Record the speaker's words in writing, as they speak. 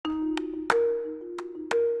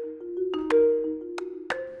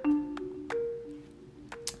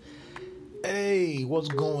what's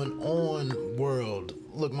going on, world?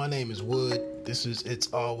 Look, my name is Wood.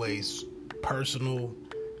 It's always personal.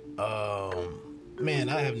 Man,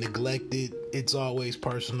 I have neglected It's Always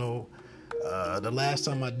Personal. The last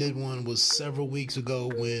time I did one was several weeks ago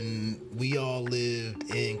when we all lived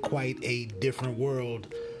in quite a different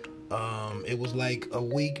world. It was like a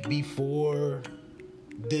week before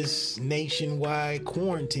this nationwide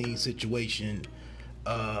quarantine situation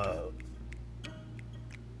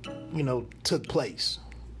took place,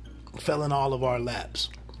 fell in all of our laps.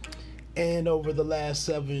 And over the last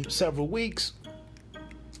several weeks,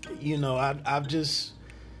 I've just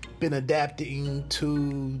been adapting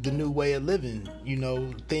to the new way of living.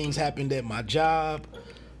 Things happened at my job,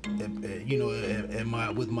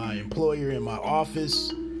 with my employer in my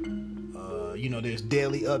office. There's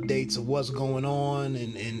daily updates of what's going on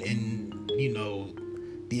and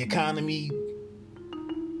the economy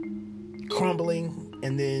crumbling,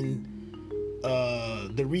 and then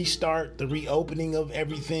the restart, the reopening of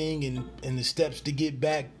everything, and the steps to get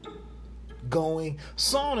back going,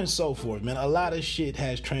 so on and so forth, man. A lot of shit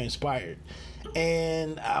has transpired,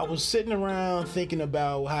 and I was sitting around thinking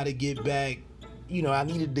about how to get back. I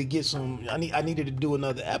needed to do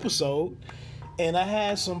another episode, and I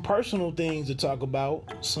had some personal things to talk about,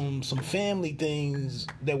 some family things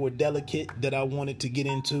that were delicate that I wanted to get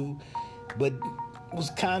into, but was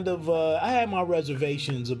kind of I had my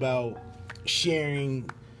reservations about sharing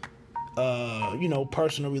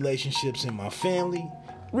personal relationships in my family.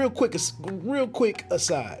 Real quick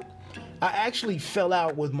aside, I actually fell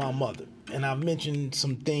out with my mother, and I've mentioned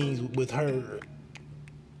some things with her,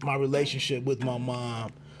 my relationship with my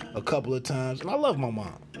mom, a couple of times, and I love my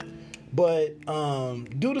mom. But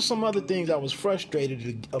due to some other things I was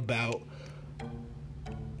frustrated about,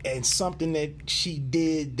 and something that she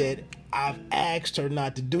did that I've asked her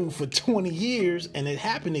not to do for 20 years, and it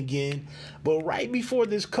happened again. But right before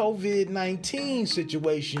this COVID-19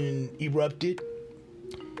 situation erupted,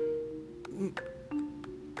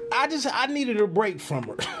 I needed a break from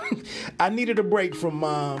her. I needed a break from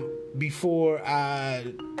Mom before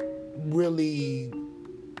I really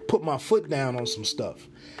put my foot down on some stuff.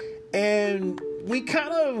 And we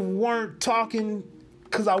kind of weren't talking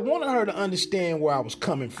because I wanted her to understand where I was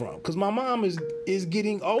coming from. Because my mom is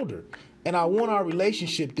getting older, and I want our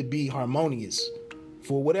relationship to be harmonious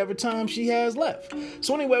for whatever time she has left.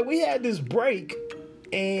 So anyway, we had this break,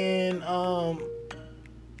 and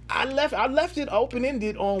I left it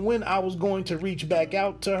open-ended on when I was going to reach back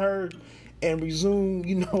out to her and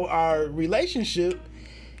resume, our relationship.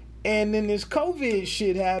 And then this COVID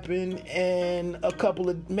shit happened, and a couple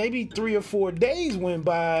of, maybe 3 or 4 days went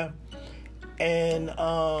by, and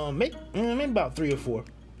maybe about 3 or 4.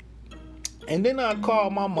 And then I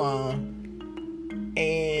called my mom,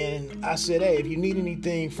 and I said, hey, if you need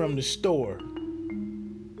anything from the store,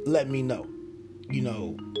 let me know.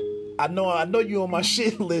 I know you're on my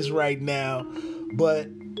shit list right now, but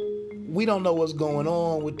we don't know what's going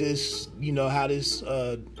on with this, how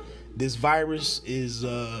this virus is,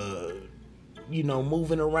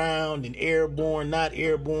 moving around, and airborne, not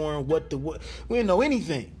airborne, what, we didn't know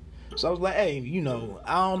anything. So I was like, hey, I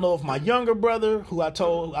don't know if my younger brother, who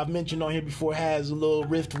I've mentioned on here before, has a little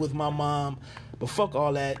rift with my mom, but fuck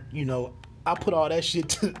all that, I put all that shit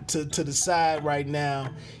to the side right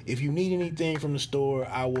now. If you need anything from the store,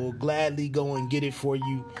 I will gladly go and get it for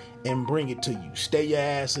you and bring it to you. Stay your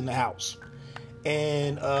ass in the house.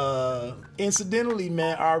 And incidentally,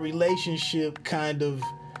 man, our relationship kind of,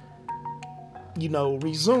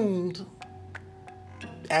 resumed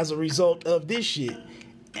as a result of this shit.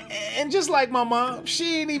 And just like my mom, she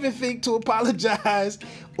didn't even think to apologize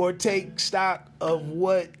or take stock of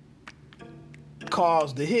what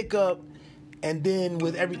caused the hiccup. And then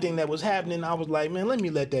with everything that was happening, I was like, man, let me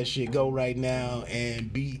let that shit go right now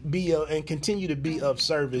and and continue to be of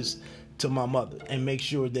service to my mother and make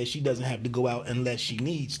sure that she doesn't have to go out unless she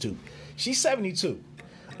needs to. She's 72.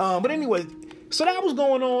 But anyway, so that was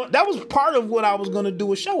going on. That was part of what I was going to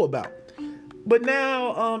do a show about. But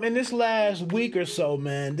now, in this last week or so,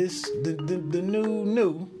 man, this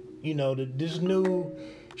new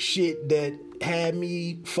shit that had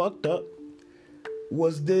me fucked up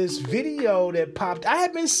was this video that popped. I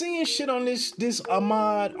had been seeing shit on this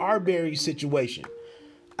Ahmaud Arbery situation.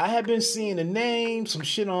 I have been seeing the name, some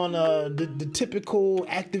shit on the typical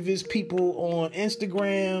activist people on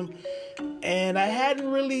Instagram, and I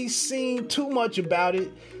hadn't really seen too much about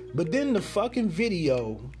it. But then the fucking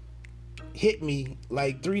video hit me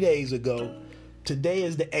like 3 days ago. Today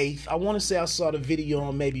is the 8th. I want to say I saw the video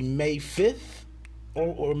on maybe May 5th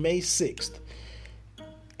or May 6th.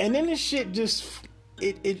 And then this shit just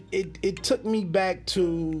it took me back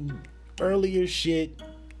to earlier shit,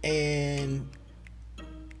 and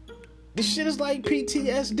this shit is like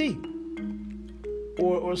PTSD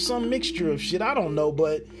or some mixture of shit. I don't know,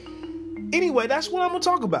 but anyway, that's what I'm gonna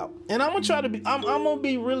talk about, and I'm gonna try to be. I'm gonna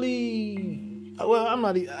be really well. I'm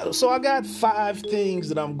not. So I got 5 things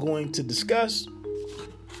that I'm going to discuss.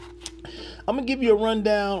 I'm gonna give you a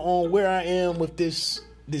rundown on where I am with this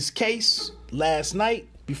case last night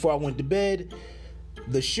before I went to bed.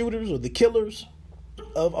 The shooters or the killers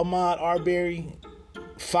of Ahmaud Arbery,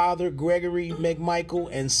 father Gregory McMichael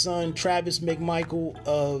and son Travis McMichael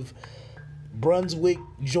of Brunswick,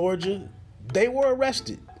 Georgia, they were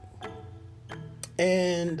arrested.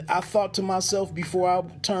 And I thought to myself before I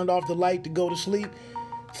turned off the light to go to sleep,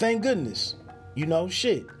 thank goodness,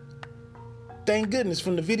 shit. Thank goodness,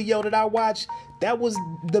 from the video that I watched, that was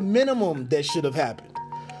the minimum that should have happened.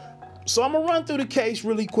 So I'm going to run through the case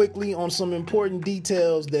really quickly on some important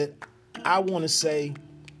details that I want to say.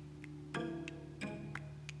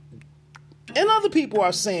 And other people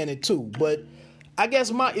are saying it too, but I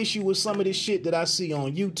guess my issue with some of this shit that I see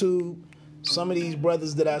on YouTube, some of these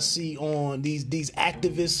brothers that I see on these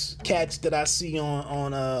activist cats that I see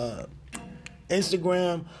on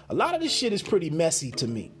Instagram, a lot of this shit is pretty messy to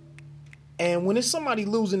me. And when it's somebody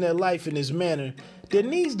losing their life in this manner, there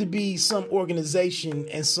needs to be some organization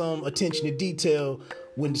and some attention to detail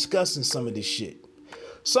when discussing some of this shit.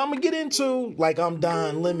 So I'm going to get into like I'm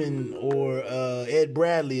Don Lemon or Ed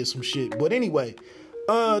Bradley or some shit. But anyway,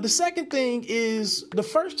 the second thing is the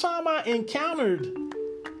first time I encountered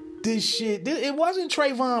this shit, it wasn't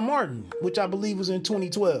Trayvon Martin, which I believe was in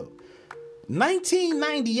 2012.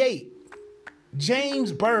 1998,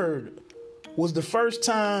 James Byrd was the first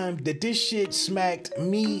time that this shit smacked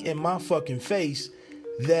me in my fucking face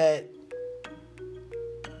that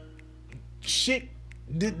shit,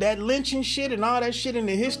 that lynching shit and all that shit in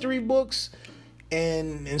the history books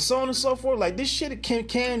and so on and so forth, like this shit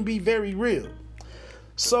can be very real.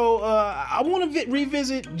 So I want to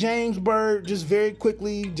revisit James Byrd just very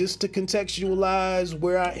quickly, just to contextualize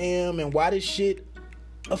where I am and why this shit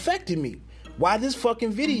affected me. Why this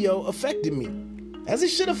fucking video affected me. As it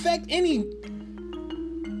should affect any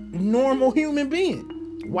normal human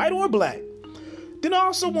being, white or black. Then I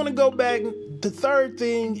also want to go back. The third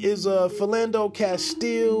thing is Philando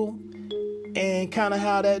Castile and kind of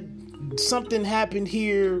how that something happened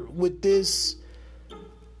here with this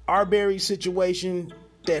Arbery situation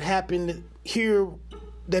that happened here,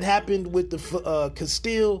 that happened with the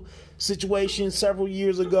Castile situation several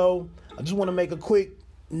years ago. I just want to make a quick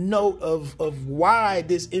note of why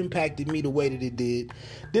this impacted me the way that it did.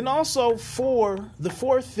 Then also the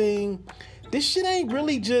fourth thing, this shit ain't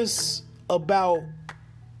really just about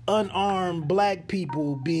unarmed black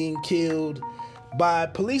people being killed by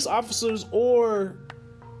police officers or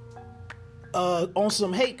on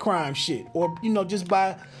some hate crime shit, or just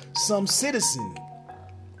by some citizen.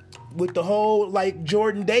 With the whole, like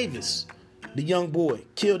Jordan Davis, the young boy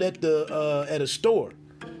killed at a store.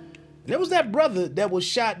 There was that brother that was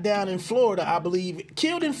shot down in Florida, I believe,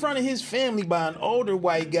 killed in front of his family by an older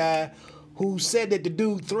white guy who said that the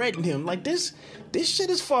dude threatened him. Like this shit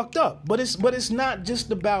is fucked up. But it's not just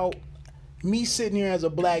about me sitting here as a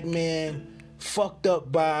black man fucked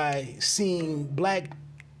up by seeing black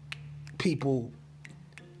people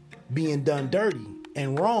being done dirty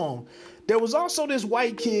and wrong. There was also this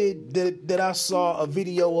white kid that I saw a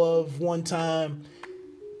video of one time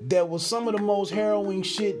that was some of the most harrowing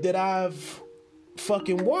shit that I've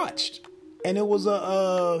fucking watched. And it was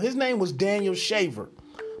his name was Daniel Shaver.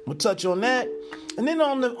 I'm gonna touch on that. And then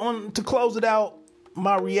on to close it out,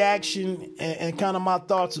 my reaction and kind of my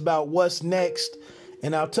thoughts about what's next.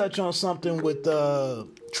 And I'll touch on something with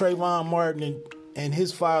Trayvon Martin and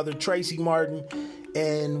his father, Tracy Martin.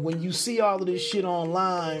 And when you see all of this shit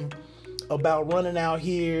online about running out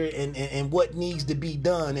here and what needs to be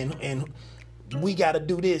done and we got to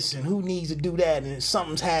do this and who needs to do that and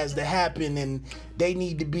something has to happen and they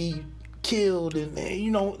need to be killed and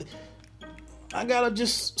I got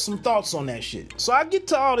just some thoughts on that shit. So I get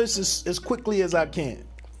to all this as quickly as I can.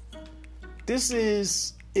 This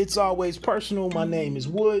is It's Always Personal. My name is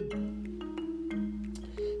Wood.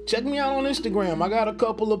 Check me out on Instagram. I got a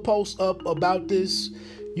couple of posts up about this.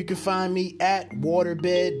 You can find me at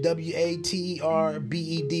Waterbed, WATERBED_REG.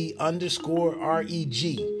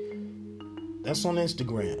 That's on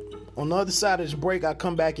Instagram. On the other side of this break, I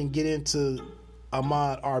come back and get into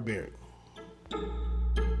Ahmaud Arbery.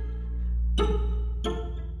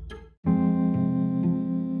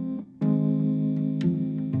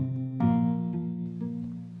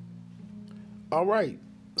 All right.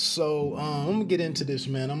 So I'm gonna get into this,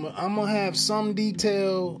 man. I'm gonna have some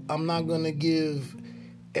detail. I'm not gonna give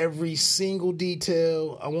every single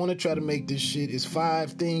detail. I want to try to make this shit. It's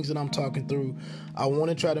 5 things that I'm talking through. I want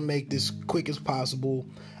to try to make this quick as possible.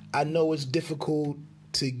 I know it's difficult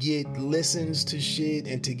to get listens to shit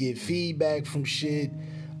and to get feedback from shit.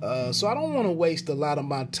 So I don't want to waste a lot of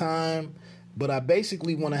my time, but I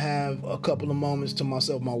basically want to have a couple of moments to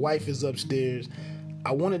myself. My wife is upstairs.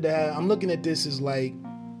 I'm looking at this as like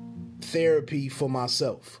therapy for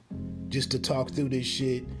myself, just to talk through this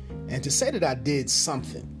shit and to say that I did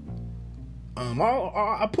something.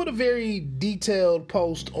 I put a very detailed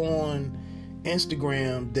post on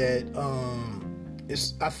Instagram that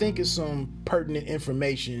I think it's some pertinent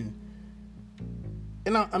information,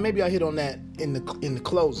 and maybe I hit on that in the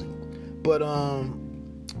closing. But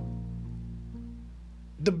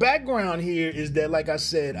the background here is that, like I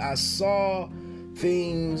said, I saw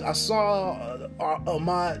things. I saw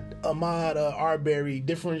Ahmaud Arbery,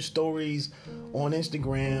 different stories on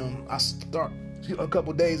Instagram. A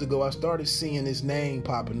couple days ago, I started seeing his name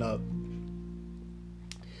popping up.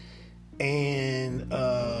 And,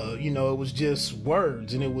 it was just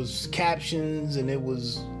words, and it was captions, and it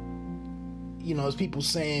was, it's people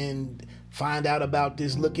saying, find out about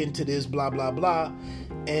this, look into this, blah, blah, blah.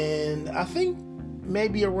 And I think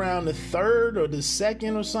maybe around the 3rd or the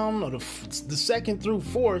 2nd or something, or the 2nd through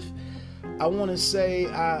 4th, I want to say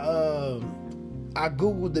I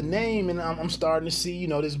Googled the name, and I'm starting to see,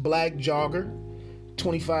 this black jogger,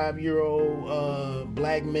 25-year-old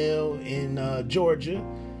black male in Georgia,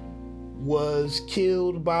 was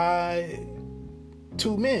killed by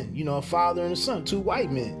 2 men, a father and a son, 2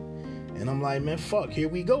 white men. And I'm like, man, fuck, here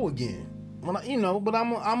we go again. But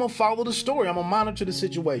I'm gonna follow the story. I'm gonna monitor the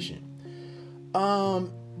situation.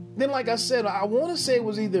 Then, like I said, I want to say it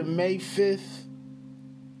was either May 5th,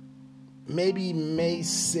 maybe May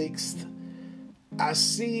 6th. I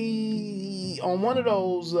see on one of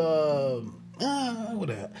those,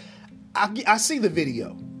 I see the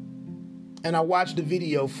video. And I watched the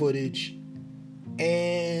video footage,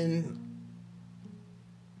 and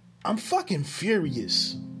I'm fucking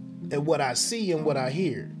furious at what I see and what I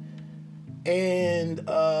hear. And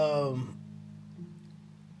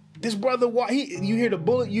this brother, you hear the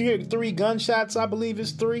bullet, you hear 3 gunshots, I believe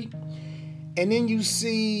it's 3, and then you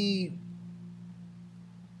see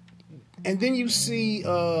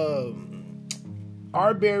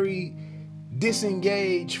Arbery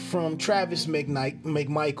disengage from Travis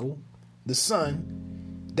McMichael, the son.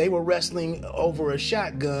 They were wrestling over a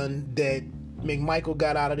shotgun that McMichael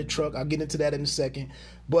got out of the truck. I'll get into that in a second.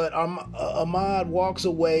 But Ahmaud walks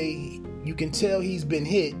away. You can tell he's been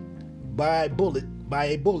hit by a bullet.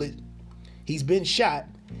 He's been shot.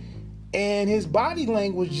 And his body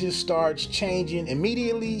language just starts changing.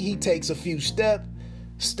 Immediately, he takes a few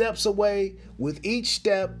steps away. With each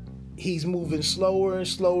step, he's moving slower and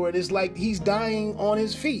slower. It's like he's dying on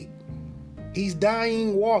his feet. He's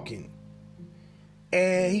dying walking.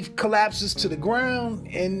 And he collapses to the ground,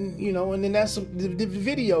 and and then that's the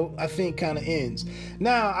video, I think, kind of ends.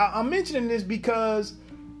 Now, I'm mentioning this because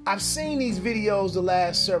I've seen these videos the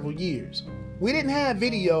last several years. We didn't have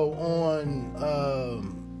video on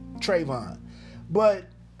Trayvon, but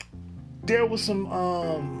there was some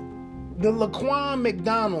the Laquan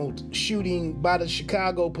McDonald shooting by the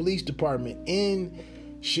Chicago Police Department in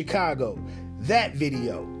Chicago. That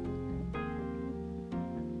video.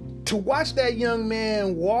 To watch that young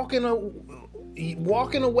man walking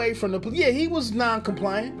away from the police. Yeah, he was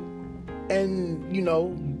non-compliant,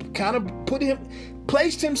 and kind of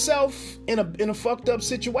placed himself in a fucked up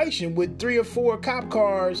situation with 3 or 4 cop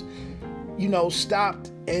cars,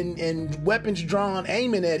 stopped and weapons drawn,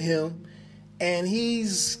 aiming at him, and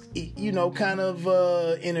he's kind of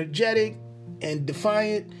energetic and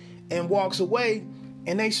defiant, and walks away,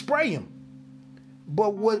 and they spray him.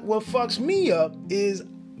 But what fucks me up is,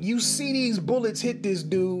 you see these bullets hit this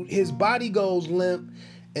dude, his body goes limp,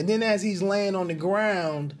 and then as he's laying on the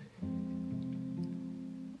ground,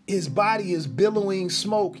 his body is billowing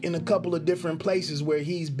smoke in a couple of different places where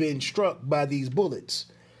he's been struck by these bullets.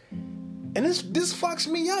 And this fucks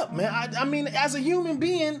me up, man. I mean, as a human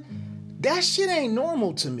being, that shit ain't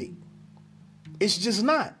normal to me. It's just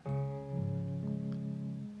not.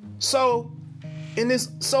 So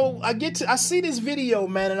I see this video,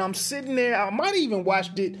 man, and I'm sitting there. I might have even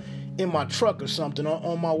watched it in my truck or something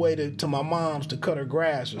on my way to my mom's to cut her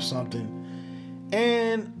grass or something.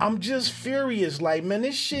 And I'm just furious. Like, man,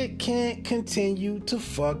 this shit can't continue to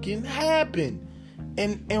fucking happen.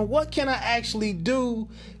 And what can I actually do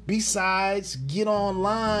besides get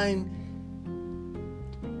online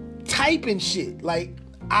typing shit? Like,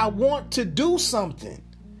 I want to do something.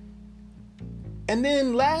 And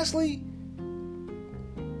then lastly,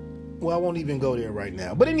 Well, I won't even go there right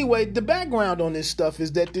now. But anyway, the background on this stuff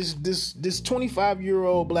is that this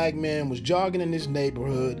 25-year-old black man was jogging in this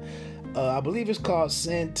neighborhood. I believe it's called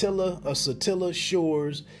Satilla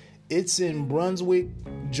Shores. It's in Brunswick,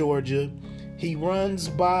 Georgia. He runs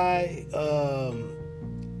by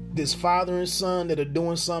this father and son that are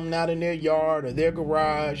doing something out in their yard or their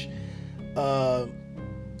garage.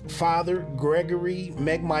 Father Gregory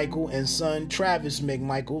McMichael and son Travis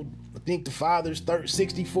McMichael. I think the father's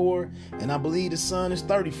 64 and I believe the son is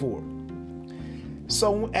 34.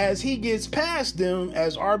 So as he gets past them,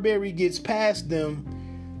 as Arbery gets past them,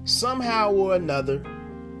 somehow or another,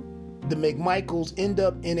 the McMichaels end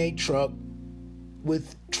up in a truck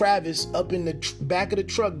with Travis up in the back of the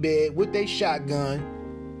truck bed with a shotgun.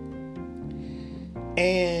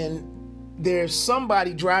 And there's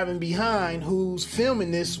somebody driving behind who's filming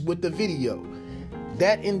this with the video.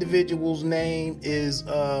 That individual's name is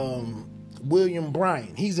William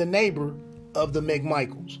Bryant. He's a neighbor of the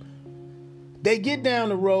McMichaels. They get down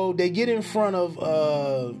the road. They get in front of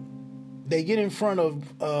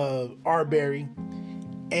Arbery,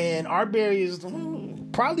 and Arbery is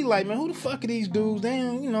probably like, man, who the fuck are these dudes?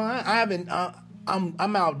 Damn, you know,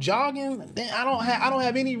 I'm out jogging. I don't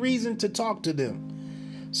have any reason to talk to them.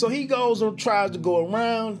 So he goes and tries to go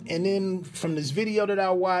around, and then from this video that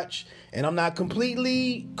I watch, and I'm not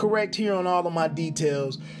completely correct here on all of my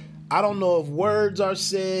details, I don't know if words are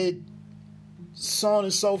said, so on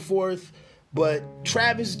and so forth, but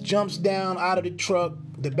Travis jumps down out of the truck,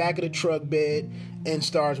 the back of the truck bed, and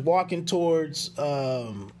starts walking towards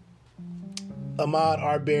Ahmaud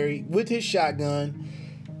Arbery with his shotgun.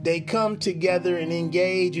 They come together and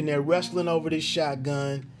engage, and they're wrestling over this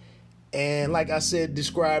shotgun. And like I said,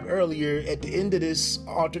 described earlier, at the end of this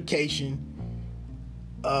altercation,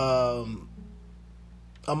 Ahmaud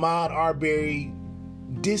Arbery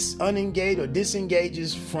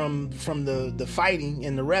disengages from the fighting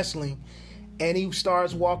and the wrestling, and he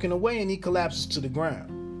starts walking away and he collapses to the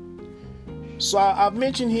ground. So I've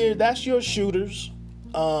mentioned here, that's your shooters,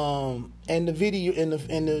 and the video and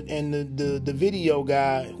the video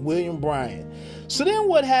guy, William Bryant. So then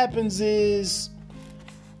what happens is,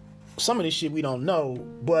 some of this shit we don't know,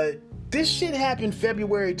 but this shit happened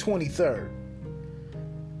February 23rd.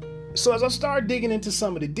 So as I start digging into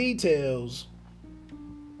some of the details,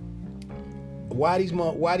 why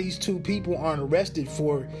these two people aren't arrested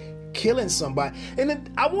for killing somebody, and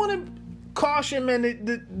then I want to caution, man,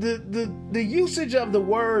 the usage of the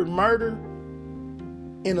word murder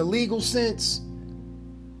in a legal sense,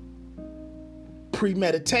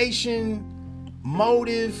 premeditation,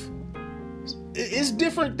 motive. It's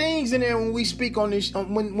different things in there when we speak on this.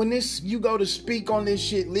 When this, you go to speak on this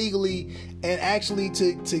shit legally and actually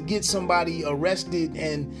to get somebody arrested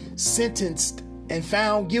and sentenced and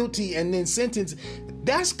found guilty and then sentenced,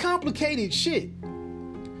 that's complicated shit.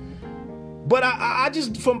 But I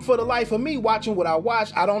just, for the life of me, watching what I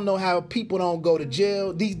watch, I don't know how people don't go to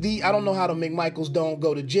jail. I don't know how the McMichaels don't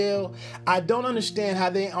go to jail. I don't understand how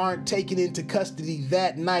they aren't taken into custody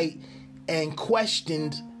that night and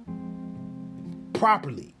questioned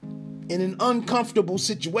properly in an uncomfortable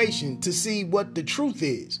situation to see what the truth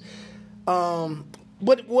is.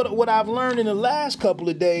 But what I've learned in the last couple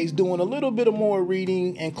of days, doing a little bit of more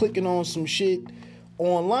reading and clicking on some shit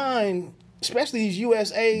online, especially these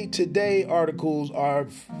USA Today articles are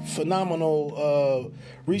phenomenal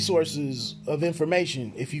resources of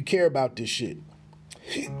information if you care about this shit.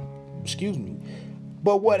 Excuse me.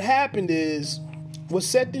 But what happened is, what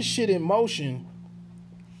set this shit in motion,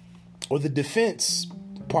 or the defense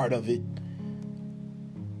part of it,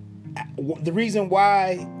 the reason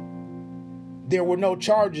why there were no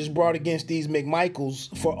charges brought against these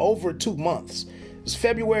McMichaels for over 2 months. It's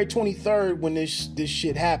February 23rd when this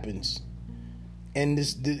shit happens, and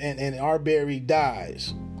Arbery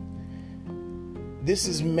dies. This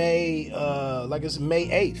is May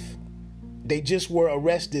 8th. They just were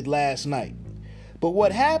arrested last night. But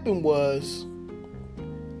what happened was,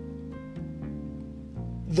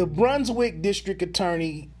 the Brunswick district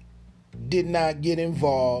attorney did not get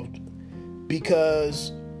involved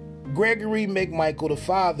because Gregory McMichael, the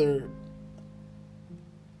father,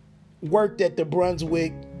 worked at the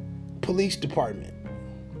Brunswick Police Department,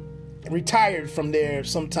 retired from there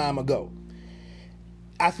some time ago.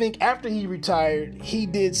 I think after he retired, he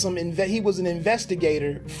was an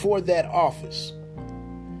investigator for that office.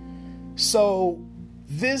 So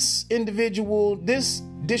this individual, this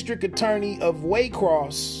district attorney of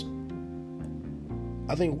Waycross,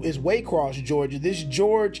 I think it's Waycross, Georgia, this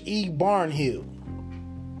George E. Barnhill,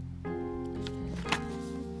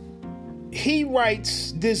 he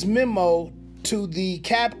writes this memo to the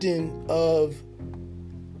captain of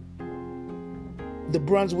the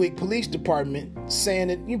Brunswick Police Department, saying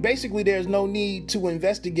that basically there's no need to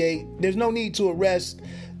investigate, there's no need to arrest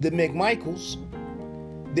the McMichaels.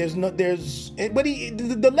 But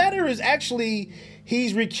the letter is actually,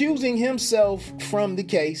 he's recusing himself from the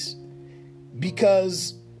case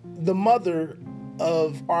because the mother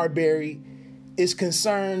of Arbery is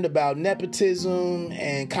concerned about nepotism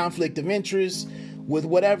and conflict of interest with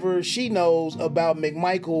whatever she knows about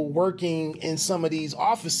McMichael working in some of these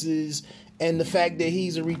offices and the fact that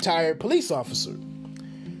he's a retired police officer.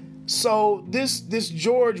 So this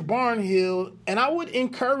George Barnhill, and I would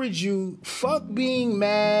encourage you, fuck being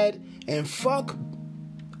mad and fuck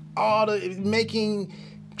all the making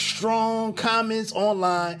strong comments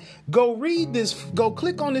online. Go read this, go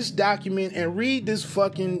click on this document and read this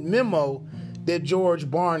fucking memo that George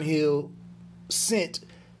Barnhill sent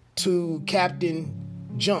to Captain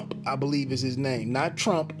Jump, I believe is his name. Not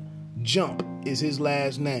Trump, Jump is his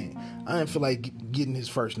last name. I didn't feel like getting his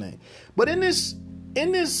first name. But in this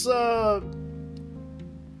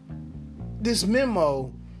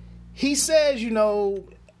memo, he says, I'm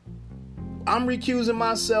recusing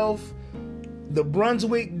myself. The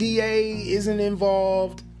Brunswick DA isn't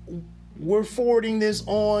involved. We're forwarding this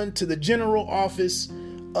on to the general office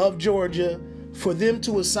of Georgia for them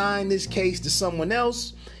to assign this case to someone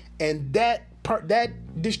else, and that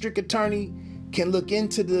district attorney can look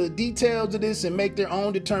into the details of this and make their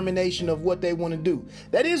own determination of what they want to do.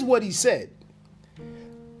 That is what he said.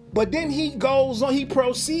 But then he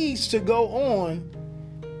proceeds to go on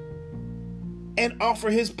and offer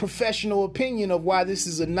his professional opinion of why this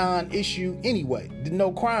is a non-issue anyway.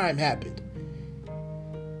 No crime happened.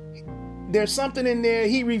 There's something in there.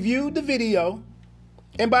 He reviewed the video.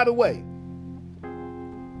 And by the way,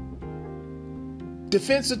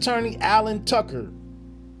 defense attorney Alan Tucker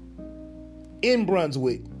in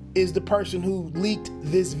Brunswick is the person who leaked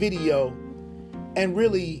this video and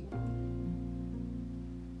really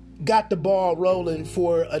got the ball rolling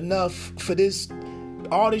for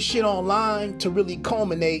all this shit online to really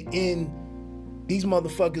culminate in these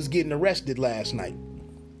motherfuckers getting arrested last night,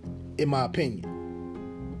 in my opinion.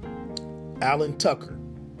 Alan Tucker.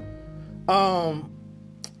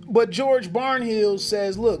 But George Barnhill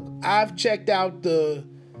says, look, I've checked out but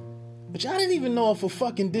y'all didn't even know if a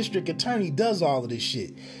fucking district attorney does all of this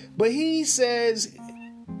shit. But he says,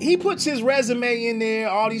 he puts his resume in there,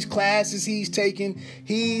 all these classes he's taken.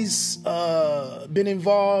 He's been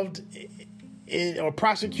involved in or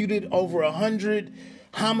prosecuted over 100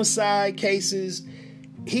 homicide cases.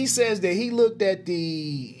 He says that he looked at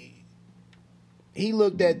the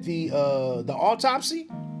autopsy.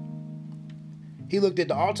 He looked at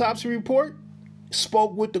the autopsy report,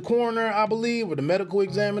 spoke with the coroner, I believe, or the medical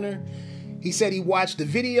examiner. He said he watched the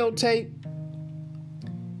videotape,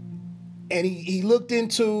 and he looked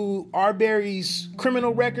into Arbery's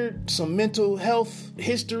criminal record, some mental health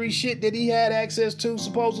history shit that he had access to,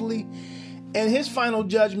 supposedly. And his final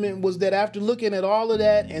judgment was that after looking at all of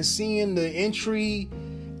that and seeing the entry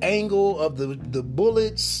angle of the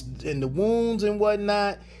bullets and the wounds and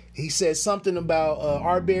whatnot, he said something about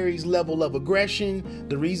Arbery's level of aggression,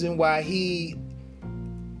 the reason why he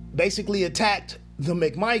basically attacked the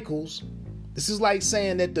McMichaels. This is like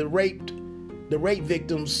saying that the rape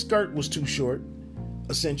victim's skirt was too short,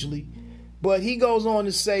 essentially. But he goes on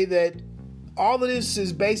to say that all of this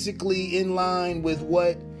is basically in line with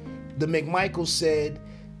what the McMichaels said.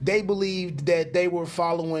 They believed that they were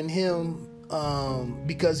following him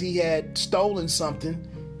because he had stolen something.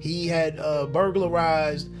 He had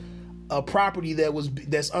burglarized a property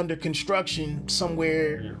that's under construction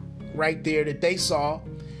somewhere right there that they saw.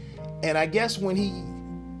 And I guess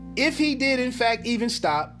if he did in fact even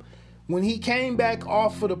stop, when he came back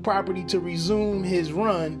off of the property to resume his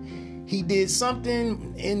run, he did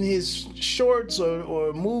something in his shorts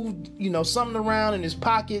or moved, something around in his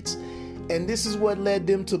pockets. And this is what led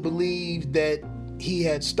them to believe that he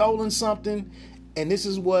had stolen something. And this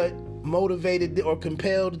is what motivated or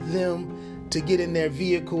compelled them to get in their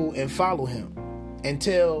vehicle and follow him and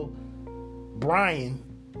tell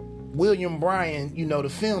William Bryan, to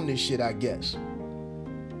film this shit, I guess.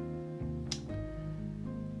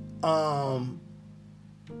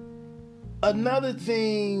 Another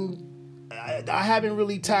thing, I haven't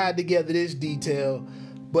really tied together this detail,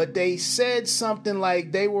 but they said something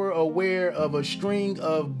like they were aware of a string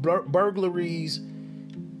of burglaries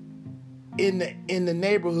in the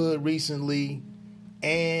neighborhood recently,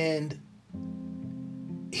 and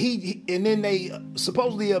then they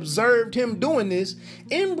supposedly observed him doing this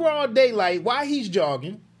in broad daylight while he's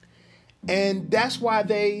jogging, and that's why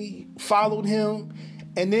they followed him.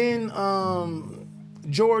 And then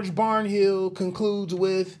George Barnhill concludes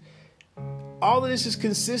with, all of this is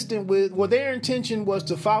consistent with, well, their intention was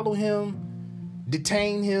to follow him,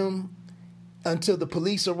 detain him until the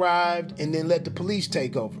police arrived, and then let the police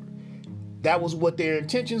take over. That was what their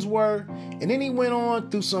intentions were. And then he went on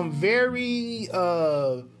through some very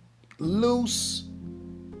loose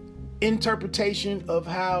interpretation of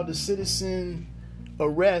how the citizen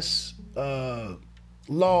arrest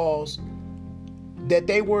laws that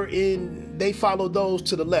they followed those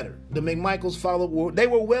to the letter. The McMichaels they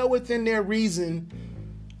were well within their reason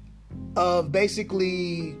of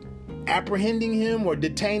basically apprehending him or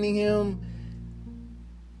detaining him.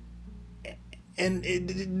 And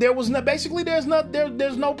there's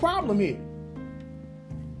no problem here.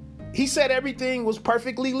 He said everything was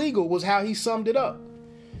perfectly legal, was how he summed it up.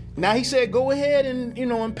 Now he said, go ahead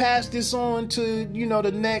and pass this on to,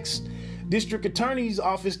 the next district attorney's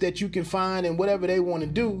office that you can find and whatever they want to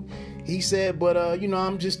do. He said, but,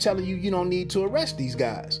 I'm just telling you, you don't need to arrest these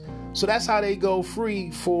guys. So that's how they go free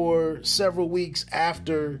for several weeks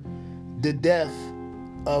after the death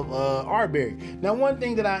of Arbery. Now, one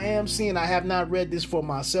thing that I am seeing, I have not read this for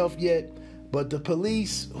myself yet, but the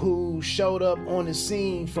police who showed up on the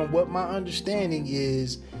scene, from what my understanding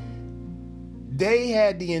is, they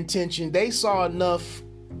had the intention, they saw enough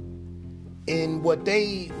in what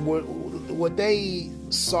they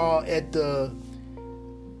saw at the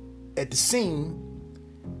scene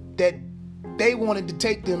that they wanted to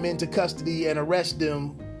take them into custody and arrest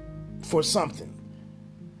them for something.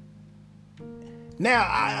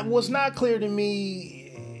 Now, what's not clear to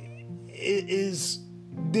me is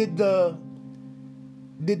did the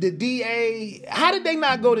DA, how did they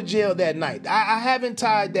not go to jail that night? I haven't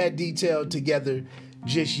tied that detail together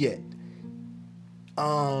just yet.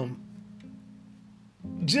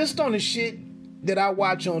 Just on the shit that I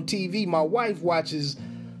watch on TV, my wife watches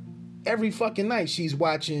every fucking night. She's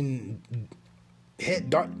watching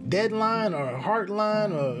Deadline or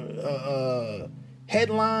Heartline or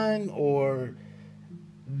Headline or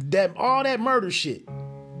all that murder shit.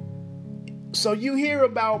 So you hear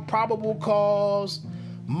about probable cause,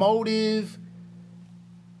 motive.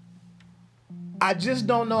 I just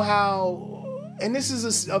don't know how, and this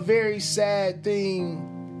is a very sad thing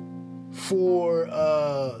for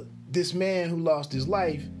this man who lost his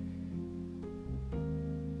life.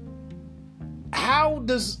 How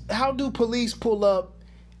do police pull up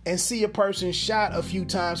and see a person shot a few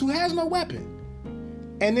times who has no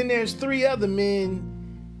weapon? And then there's 3 other men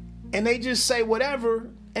and they just say whatever,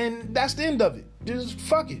 and that's the end of it. Just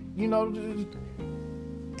fuck it.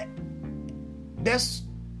 That's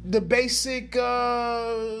the basic,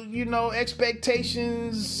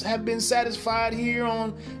 expectations have been satisfied here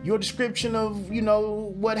on your description of,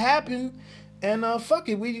 what happened. And fuck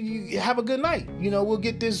it, you have a good night. We'll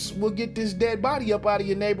get this dead body up out of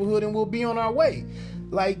your neighborhood and we'll be on our way.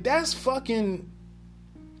 Like, that's fucking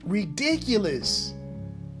ridiculous.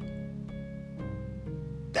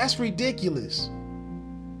 That's ridiculous.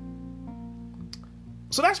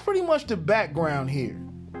 So that's pretty much the background here.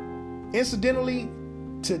 Incidentally,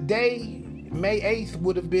 today, May 8th,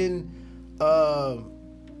 would have been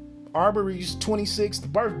Arbery's 26th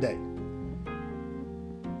birthday.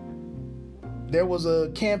 There was a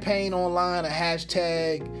campaign online, a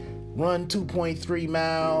hashtag, run 2.3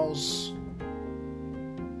 miles,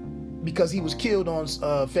 because he was killed on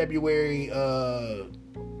February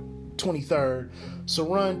 23rd. So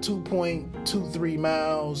run 2.23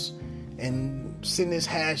 miles and send this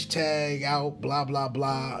hashtag out, blah, blah,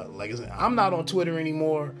 blah. Like I said, I'm not on Twitter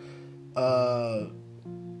anymore. And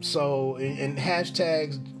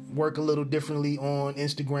hashtags work a little differently on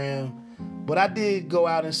Instagram. But I did go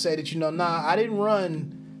out and say that, I didn't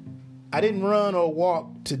run or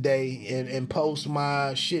walk today and post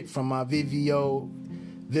my shit from my Vivo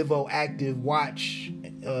Active watch,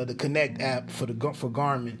 the Connect app for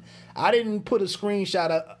Garmin. I didn't put a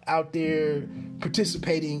screenshot out there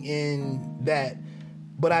participating in that,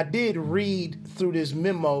 but I did read through this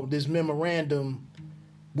memorandum,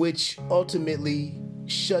 which ultimately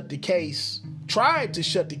tried to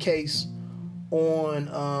shut the case on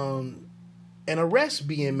an arrest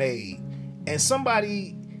being made, and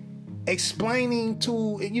somebody explaining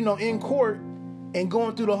to, in court and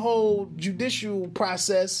going through the whole judicial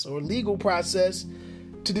process or legal process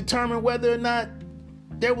to determine whether or not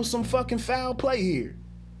there was some fucking foul play here.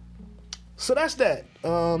 So that's that.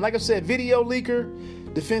 Like I said, video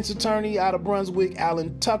leaker, defense attorney out of Brunswick,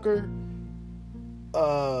 Alan Tucker.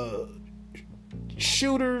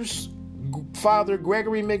 Shooter's father,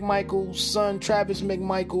 Gregory McMichael, son, Travis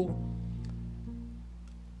McMichael.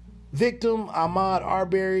 Victim, Ahmaud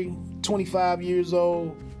Arbery, 25 years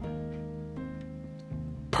old.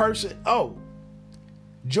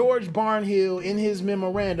 George Barnhill, in his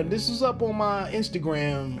memorandum, this is up on my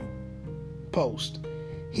Instagram post,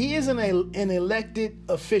 he is an elected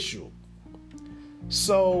official.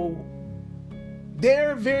 So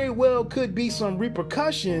there very well could be some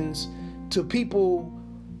repercussions to people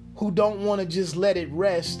who don't want to just let it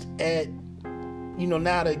rest at,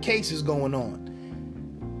 now the case is going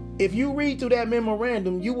on. If you read through that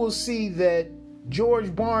memorandum, you will see that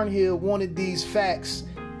George Barnhill wanted these facts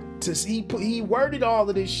he worded all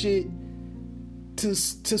of this shit to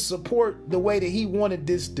support the way that he wanted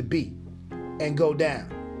this to be and go down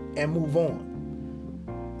and move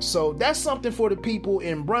on. So that's something for the people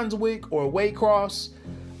in Brunswick or Waycross.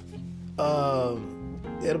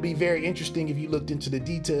 It'll be very interesting if you looked into the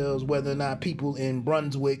details whether or not people in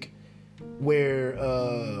Brunswick, where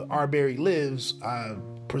Arbery lives, I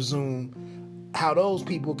presume, how those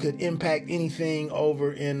people could impact anything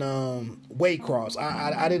over in Waycross.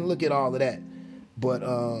 I didn't look at all of that, but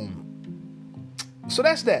so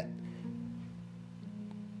that's that.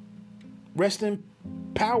 Rest in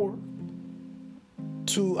power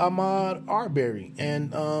to Ahmaud Arbery,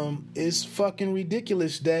 and it's fucking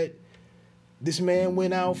ridiculous that this man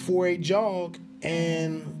went out for a jog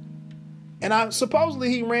and supposedly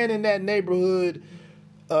he ran in that neighborhood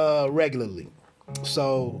regularly.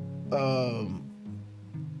 So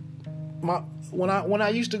when I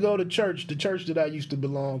used to go to church, the church that I used to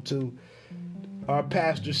belong to, our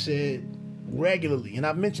pastor said regularly, and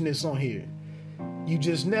I've mentioned this on here, you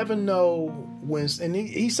just never know when, and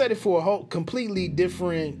he said it for a whole completely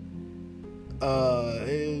different,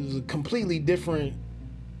 it was a completely different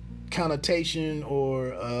connotation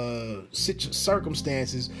or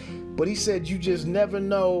circumstances, but he said you just never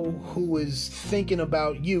know who is thinking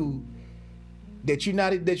about you that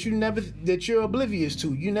you're oblivious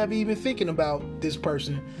to. You're never even thinking about this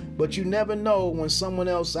person, but you never know when someone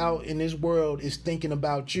else out in this world is thinking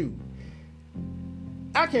about you.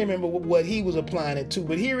 I can't remember what he was applying it to,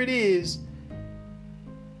 but here it is.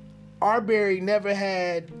 Arbery never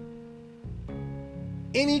had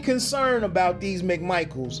any concern about these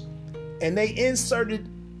McMichaels, and they inserted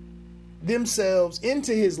themselves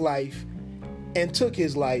into his life and took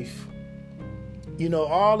his life,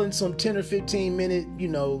 all in some 10 or 15 minute,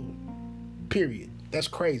 period. That's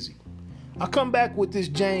crazy. I'll come back with this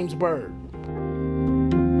James Byrd.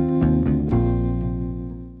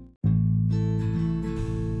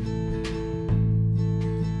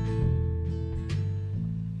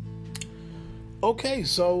 Okay,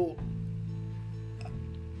 so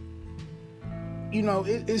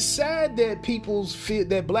it's sad that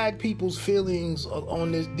black people's feelings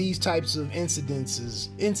on these types of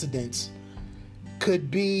incidents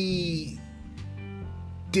could be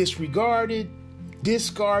disregarded,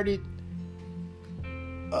 discarded,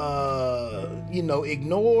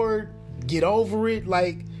 ignored, get over it.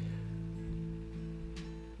 Like,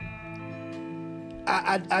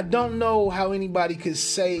 I don't know how anybody could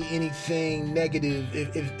say anything negative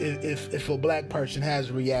if a black person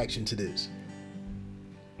has a reaction to this.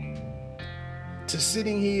 To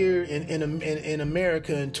sitting here in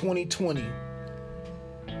America in 2020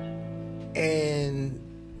 and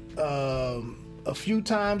a few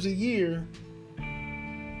times a year,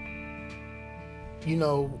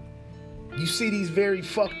 you see these very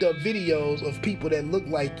fucked up videos of people that look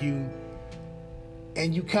like you,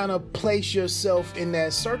 and you kind of place yourself in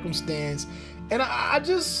that circumstance. And I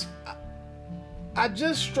just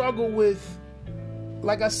struggle with,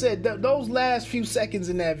 like I said, those last few seconds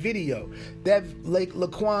in that video, that like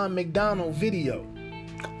Laquan McDonald video.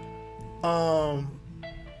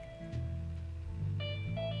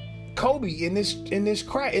 Kobe in this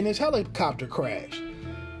helicopter crash.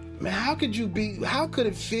 Man, how could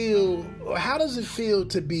it feel, or how does it feel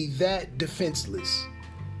to be that defenseless?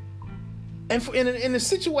 And in a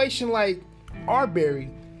situation like Arbery,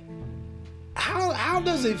 how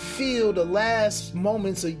does it feel the last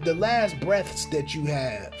moments, the last breaths that you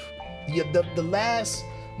have, the last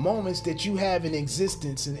moments that you have in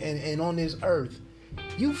existence and on this earth,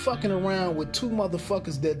 you fucking around with two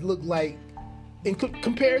motherfuckers that look like, in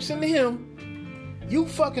comparison to him, you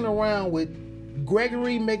fucking around with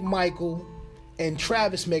Gregory McMichael and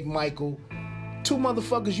Travis McMichael, two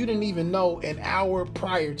motherfuckers you didn't even know an hour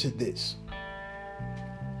prior to this.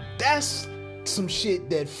 That's some shit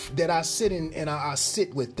that I sit in, and I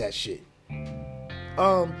sit with that shit.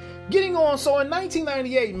 Getting on, so in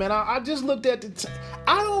 1998, man, I just looked at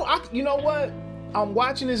you know what? I'm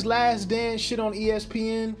watching this Last Dance shit on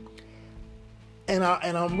ESPN, and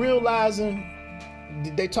I'm realizing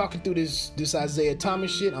they talking through this Isaiah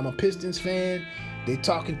Thomas shit. I'm a Pistons fan. They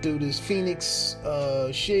talking through this Phoenix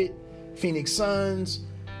shit, Phoenix Suns,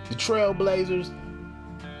 the Trailblazers.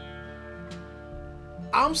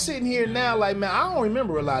 I'm sitting here now like, man, I don't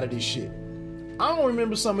remember a lot of this shit. I don't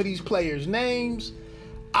remember some of these players' names.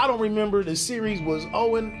 I don't remember the series was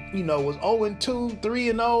 0-2,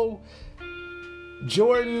 3-0.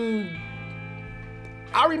 Jordan,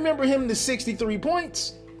 I remember him to 63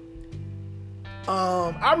 points.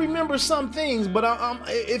 I remember some things, but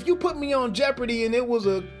if you put me on Jeopardy and it was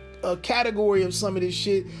a category of some of this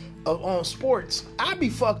shit on sports, I'd be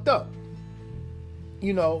fucked up.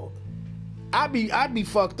 I'd be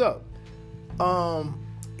fucked up.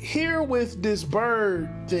 Here with this Bird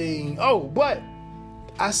thing. Oh, but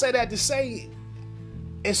I say that to say,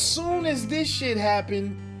 as soon as this shit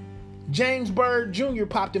happened, James Bird Jr.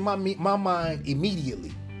 popped in my mind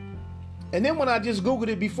immediately. And then when I just Googled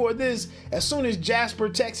it before this, as soon as Jasper,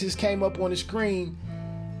 Texas came up on the screen,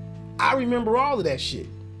 I remember all of that shit.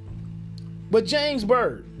 But James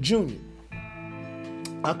Bird Jr.,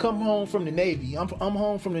 I come home from the Navy. I'm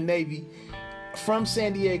home from the Navy, from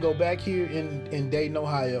San Diego, back here in Dayton,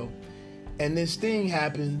 Ohio. And this thing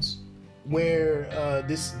happens where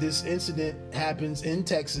this incident happens in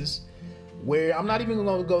Texas, where I'm not even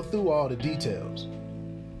going to go through all the details.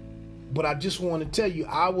 But I just want to tell you,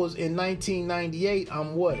 I was in 1998.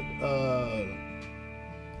 I'm what?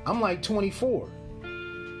 I'm like 24,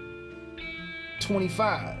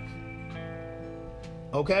 25.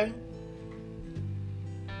 Okay?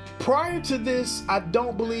 Prior to this, I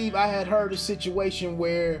don't believe I had heard a situation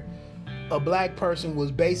where a black person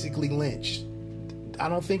was basically lynched. I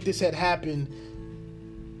don't think this had happened.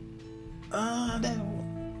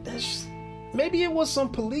 That's maybe it was some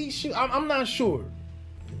police shoot. I'm not sure.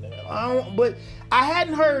 But I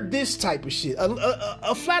hadn't heard this type of shit.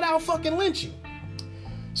 A flat out fucking lynching.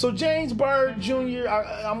 So James Bird Jr.,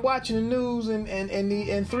 I'm watching the news,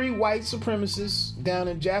 and three white supremacists down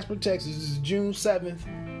in Jasper, Texas. This is June 7th,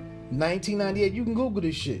 1998. You can Google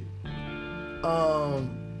this shit.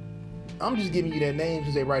 I'm just giving you their names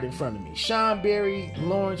because they're right in front of me. Sean Berry,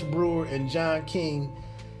 Lawrence Brewer, and John King.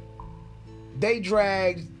 They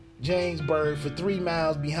dragged James Bird for 3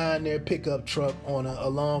 miles behind their pickup truck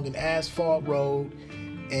along an asphalt road,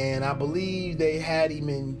 and I believe they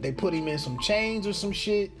put him in some chains or some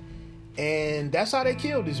shit, and that's how they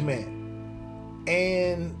killed this man.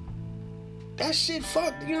 And that shit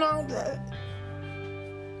fucked,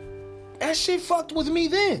 that shit fucked with me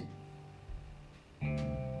then.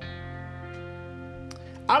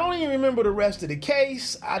 I don't even remember the rest of the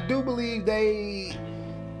case. I do believe I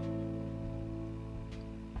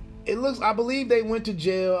believe they went to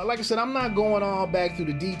jail. Like I said, I'm not going all back through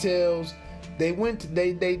the details. They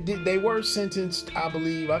were sentenced, I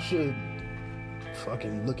believe. I should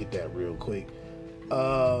fucking look at that real quick.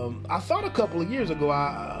 I thought a couple of years ago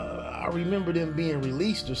I remember them being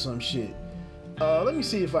released or some shit. Let me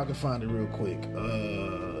see if I can find it real quick.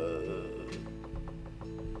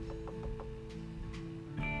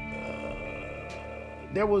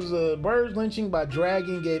 There was a Bird's lynching by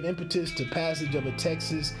dragging gave impetus to passage of a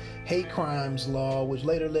Texas hate crimes law, which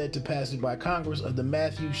later led to passage by Congress of the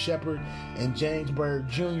Matthew Shepard and James Bird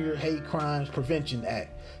Jr. Hate Crimes Prevention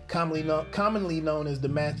Act, commonly known as the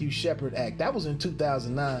Matthew Shepard Act. That was in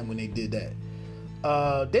 2009 when they did that.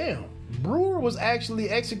 Damn. Brewer was actually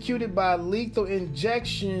executed by lethal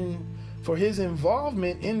injection for his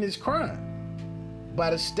involvement in this crime by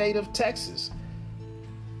the state of Texas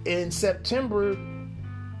in September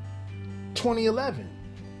 2011.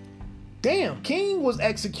 Damn, King was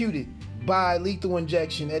executed by lethal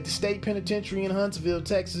injection at the state penitentiary in Huntsville,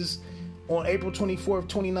 Texas on April 24th,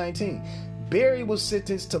 2019. Berry was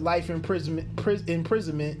sentenced to life imprisonment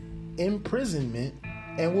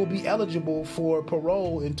and will be eligible for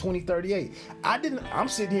parole in 2038. I'm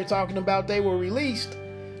sitting here talking about they were released.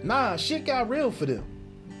 Nah, shit got real for them.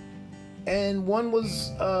 And one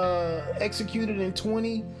was executed in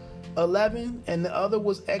 2011, and the other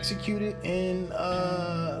was executed in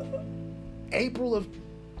April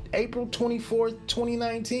 24th,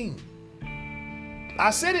 2019. I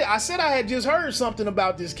said I had just heard something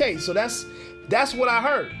about this case, so that's what I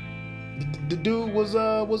heard. The dude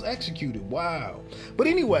was executed. Wow. But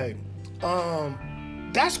anyway,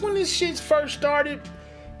 that's when this shit first started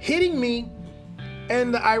hitting me.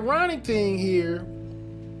 And the ironic thing here,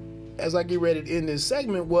 as I get ready to end this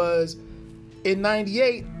segment, was in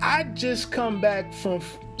 98, I just come back from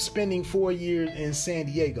spending 4 years in San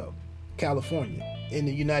Diego, California, in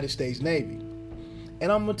the United States Navy.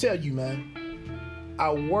 And I'm going to tell you, man,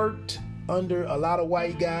 I worked under a lot of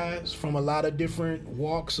white guys from a lot of different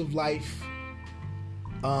walks of life.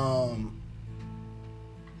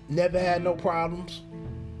 Never had no problems.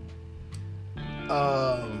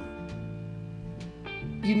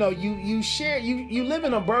 you know, you share, you live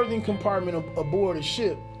in a berthing compartment aboard a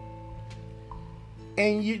ship,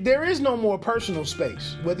 and there is no more personal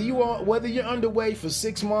space. Whether you're underway for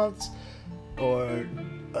 6 months, or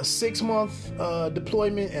a 6-month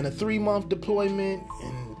deployment and a 3-month deployment,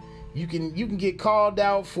 and you can get called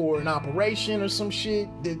out for an operation or some shit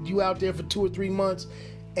that you out there for 2 or 3 months,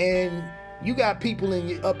 and you got people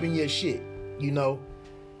up in your shit, you know.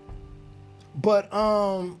 But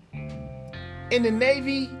in the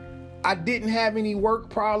Navy, I didn't have any work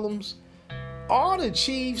problems. All the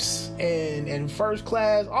chiefs and first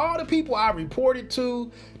class, all the people I reported to,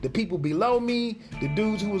 the people below me, the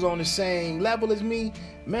dudes who was on the same level as me,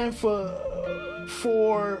 man, for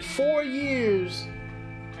 4 years,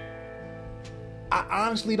 I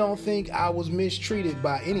honestly don't think I was mistreated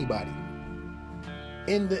by anybody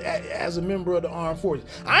as a member of the armed forces.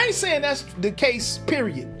 I ain't saying that's the case,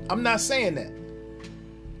 period. I'm not saying that.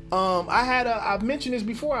 I've mentioned this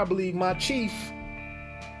before, I believe. My chief,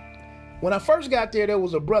 when I first got there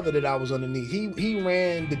was a brother that I was underneath. He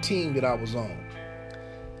ran the team that I was on.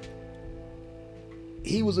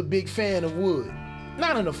 He was a big fan of wood.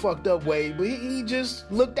 Not in a fucked up way, but he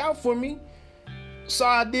just looked out for me. Saw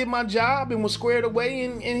I did my job and was squared away,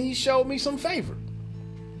 and he showed me some favor.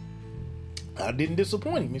 I didn't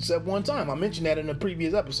disappoint him except one time. I mentioned that in a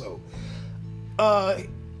previous episode.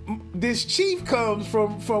 This chief comes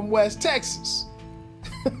from West Texas.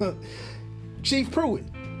 Chief Pruitt.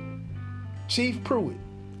 Chief Pruitt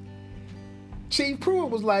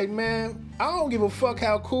was like, man, I don't give a fuck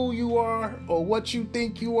how cool you are or what you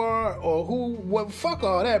think you are or fuck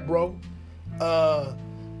all that, bro.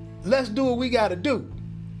 Let's do what we gotta do.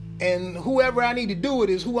 And whoever I need to do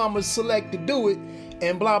it is who I'm gonna select to do it,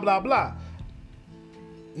 and blah, blah, blah.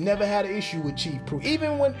 Never had an issue with Chief Pruitt.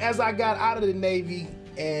 Even as I got out of the Navy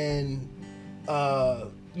and,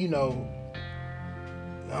 you know,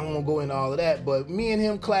 I don't want to go into all of that, but me and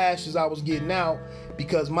him clashed as I was getting out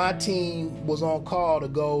because my team was on call to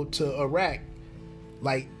go to Iraq,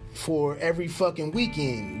 like, for every fucking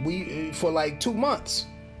weekend. For like 2 months.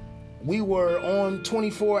 We were on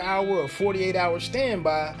 24-hour or 48-hour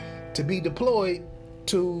standby to be deployed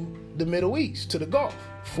to the Middle East, to the Gulf,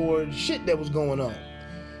 for shit that was going on.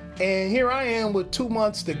 And here I am with 2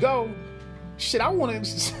 months to go. Shit, I want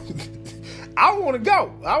to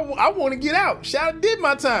go. I want to get out. Shit, I did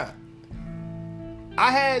my time.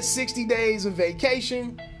 I had 60 days of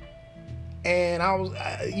vacation, and I was,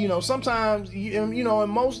 you know, sometimes, you know,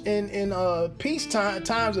 in peace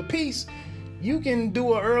times of peace, you can do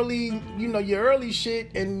your early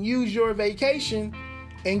shit and use your vacation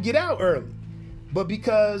and get out early. But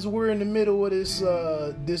because we're in the middle of this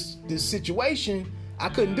situation, I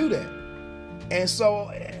couldn't do that. And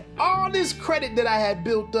so all this credit that I had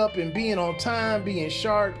built up in being on time, being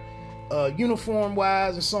sharp, uniform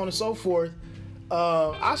wise, and so on and so forth,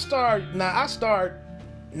 I start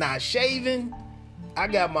not shaving. I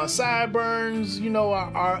got my sideburns, you know,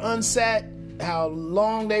 are unsat, how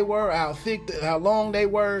long they were, how long they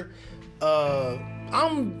were. I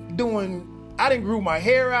didn't grew my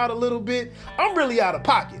hair out a little bit. I'm really out of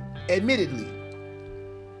pocket, admittedly.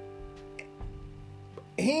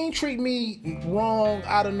 He ain't treat me wrong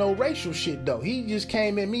out of no racial shit, though. He just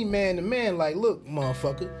came at me man to man like, look,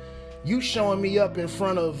 motherfucker, you showing me up in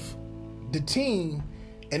front of the team,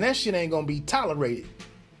 and that shit ain't gonna be tolerated.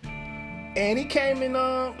 And he came in,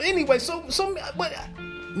 anyway, but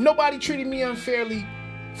nobody treated me unfairly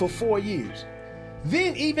for 4 years.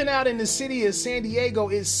 Then even out in the city of San Diego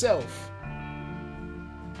itself,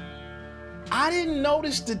 I didn't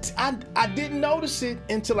notice I didn't notice it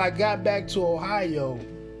until I got back to Ohio.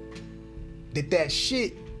 That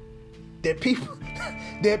shit, that people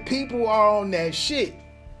are on that shit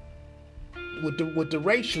with the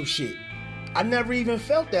racial shit. I never even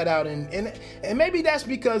felt that out and maybe that's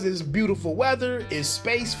because it's beautiful weather, it's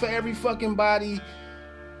space for every fucking body,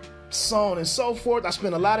 so on and so forth. I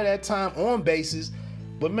spent a lot of that time on bases,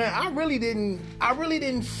 but man,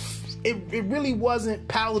 it really wasn't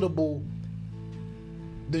palatable,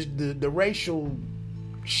 the racial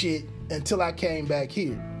shit, until I came back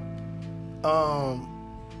here. And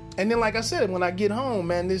then, like I said, when I get home,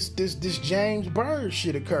 man, this James Byrd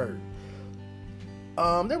shit occurred.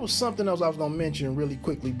 There was something else I was gonna mention really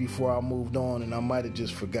quickly before I moved on, and I might have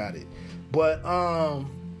just forgot it. But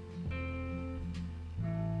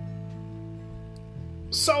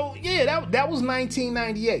so yeah, that was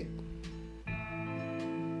 1998.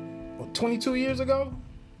 What, 22 years ago?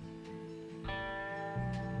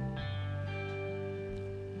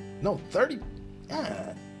 No, 30.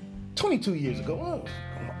 22 years ago.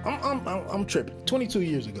 Oh, I'm tripping. 22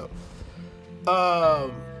 years ago.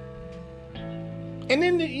 And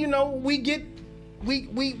then, you know, we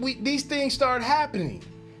these things start happening.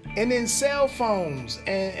 And then cell phones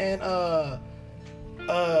and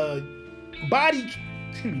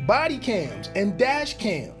body cams and dash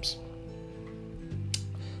cams.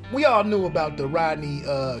 We all knew about the Rodney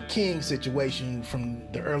King situation from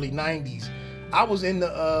the early 90s. I was in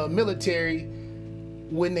the military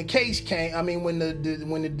when the case came. I mean,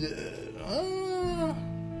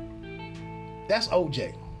 that's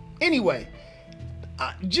OJ. Anyway,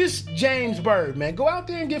 just James Byrd, man. Go out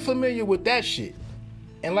there and get familiar with that shit.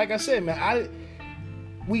 And like I said, man,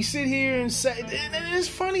 we sit here and say, and it's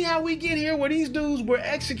funny how we get here where these dudes were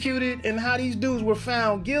executed and how these dudes were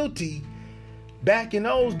found guilty back in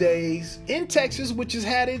those days in Texas, which has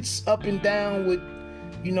had its up and down with,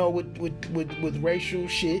 you know, with racial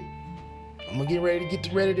shit. I'm gonna get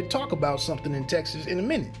ready to talk about something in Texas in a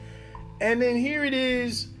minute. And then here it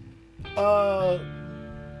is,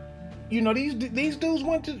 you know, these dudes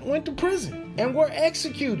went to prison and were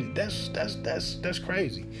executed. That's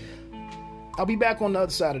crazy. I'll be back on the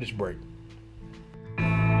other side of this break.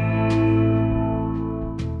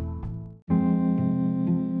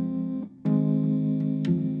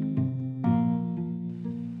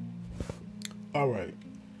 All right.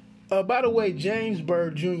 By the way, James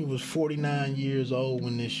Byrd Jr. was 49 years old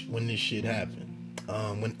when this shit happened.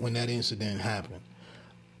 When that incident happened.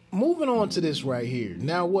 Moving on to this right here.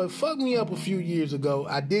 Now, what fucked me up a few years ago,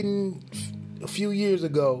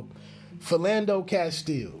 Philando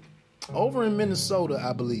Castile, over in Minnesota,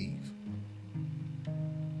 I believe.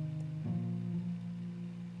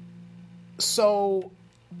 So,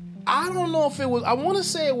 I don't know if it was, I want to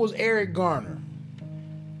say it was Eric Garner,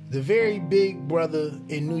 the very big brother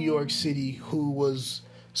in New York City who was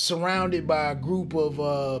surrounded by a group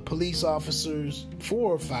of police officers,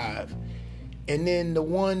 4 or 5. And then the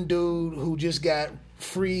one dude who just got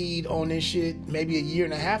freed on this shit maybe a year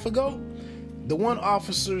and a half ago, the one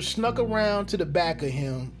officer snuck around to the back of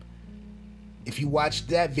him, if you watched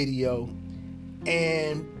that video,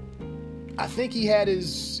 and I think he had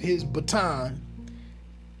his baton,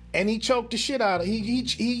 and he choked the shit out of,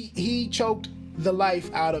 he choked the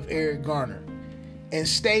life out of Eric Garner and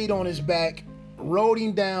stayed on his back, rode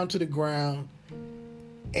him down to the ground,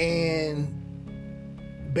 and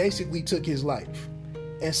basically took his life.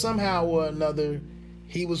 And somehow or another,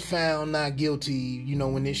 he was found not guilty, you know,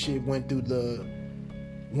 when this shit went through the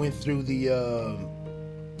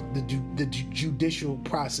judicial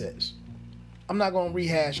process. I'm not gonna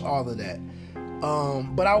rehash all of that.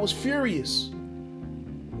 But I was furious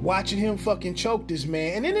watching him fucking choke this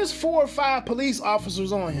man. And then there's 4 or 5 police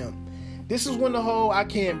officers on him. This is when the whole I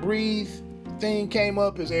can't breathe thing came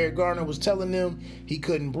up, as Eric Garner was telling them he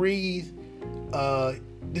couldn't breathe.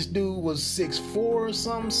 This dude was 6'4" or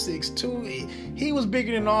something, 6'2". He was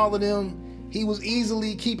bigger than all of them. He was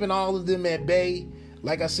easily keeping all of them at bay.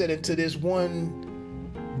 Like I said, until this one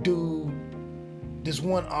dude, this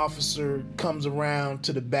one officer comes around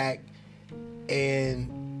to the back, and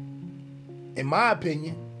in my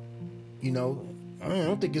opinion, you know, I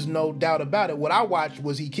don't think there's no doubt about it. What I watched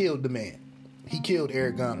was he killed the man. He killed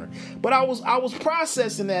Eric Garner. But I was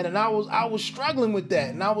processing that, and I was struggling with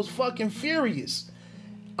that, and I was fucking furious.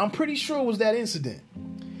 I'm pretty sure it was that incident.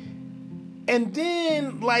 And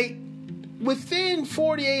then, like, within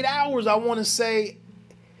 48 hours, I want to say,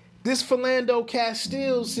 this Philando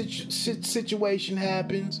Castile situation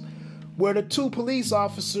happens, where the 2 police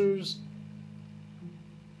officers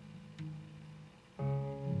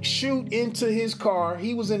shoot into his car.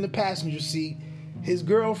 He was in the passenger seat. His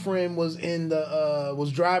girlfriend was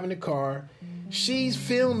was driving the car. She's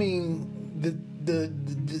filming the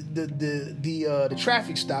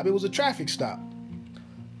traffic stop. It was a traffic stop.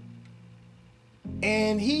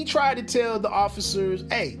 And he tried to tell the officers,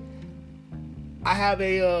 hey, I have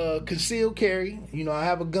a concealed carry. You know, I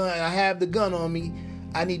have a gun. I have the gun on me.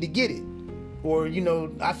 I need to get it. Or, you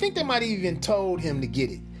know, I think they might have even told him to get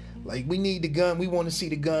it. Like, we need the gun. We want to see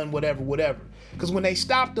the gun, whatever. Because when they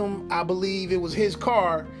stopped him, I believe it was his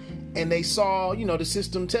car. And they saw, you know, the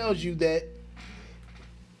system tells you that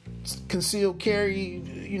concealed carry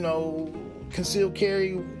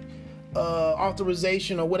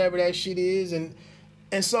authorization or whatever that shit is. And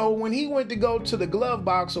so when he went to go to the glove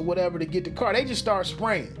box or whatever to get the car, they just start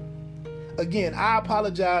spraying. Again, I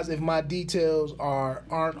apologize if my details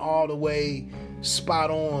aren't all the way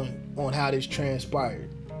spot on how this transpired.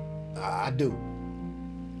 I do.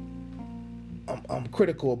 I'm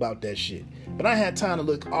critical about that shit. But I had time to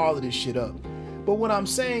look all of this shit up. But what I'm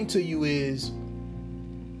saying to you is,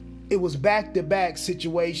 it was back-to-back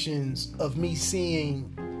situations of me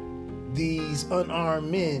seeing these unarmed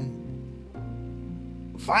men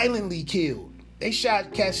violently killed. They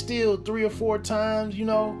shot Castile 3 or 4 times, you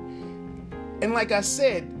know. And like I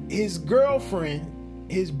said, his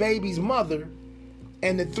girlfriend, his baby's mother,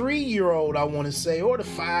 and the 3-year-old, I want to say, or the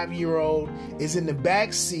 5-year-old, is in the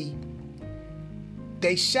back seat.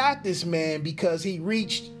 They shot this man because he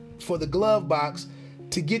reached for the glove box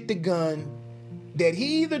to get the gun that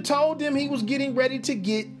he either told them he was getting ready to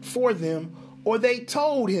get for them, or they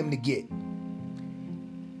told him to get.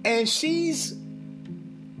 And she's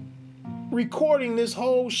recording this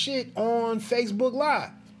whole shit on Facebook Live.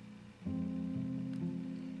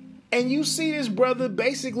 And you see this brother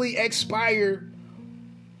basically expire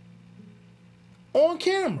on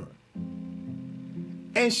camera.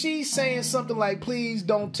 And she's saying something like, please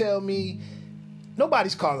don't tell me.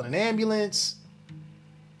 Nobody's calling an ambulance.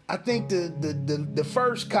 I think the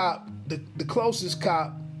first cop, the closest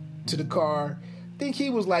cop to the car, I think he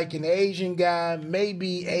was like an Asian guy,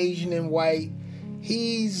 maybe Asian and white.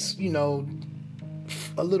 He's, you know,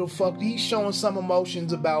 a little fucked. He's showing some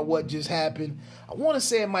emotions about what just happened. I want to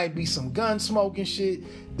say it might be some gun smoke and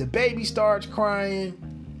shit. The baby starts crying.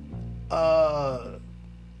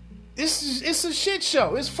 It's a shit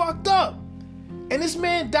show. It's fucked up. And this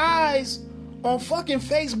man dies on fucking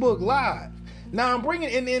Facebook Live. Now I'm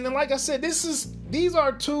bringing, and like I said, these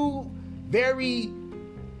are two very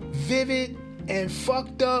vivid and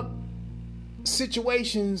fucked up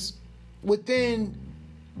situations within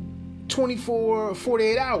 24 or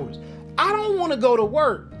 48 hours. I don't want to go to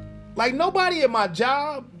work. Like, nobody at my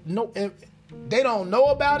job, no, they don't know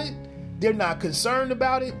about it. They're not concerned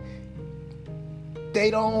about it.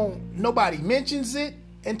 Nobody mentions it.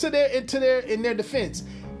 And in their defense,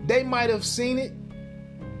 they might have seen it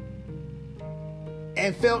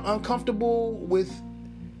and felt uncomfortable with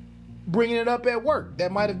bringing it up at work.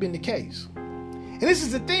 That might have been the case. And this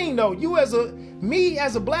is the thing, though. Me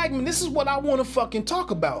as a black man, this is what I want to fucking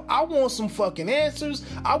talk about. I want some fucking answers.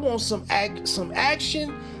 I want some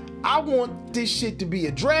action. I want this shit to be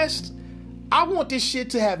addressed. I want this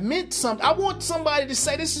shit to have meant something. I want somebody to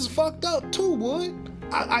say this is fucked up too, Wood.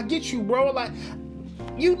 I get you, bro. Like,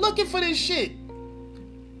 you looking for this shit.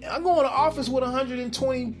 I go in the office with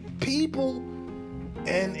 120 people,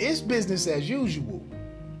 and it's business as usual.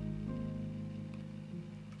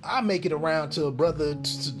 I make it around to a brother.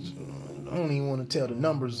 I don't even want to tell the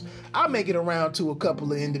numbers. I make it around to a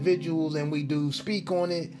couple of individuals, and we do speak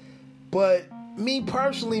on it. But me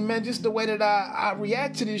personally, man, just the way that I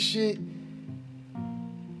react to this shit,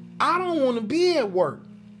 I don't want to be at work.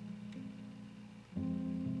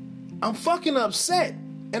 I'm fucking upset.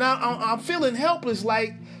 And I'm feeling helpless,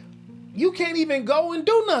 like you can't even go and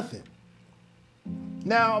do nothing.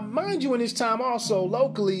 Now, mind you, in this time also,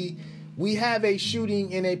 locally, we have a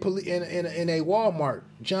shooting in a Walmart.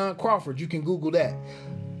 John Crawford, you can Google that.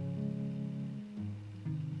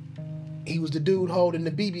 He was the dude holding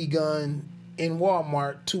the BB gun in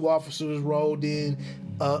Walmart. 2 officers rolled in.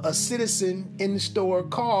 A citizen in the store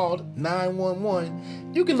called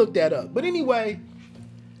 911. You can look that up. But anyway,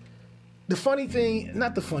 the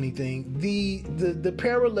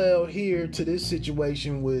parallel here to this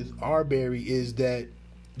situation with Arbery is that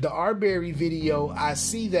the Arbery video, I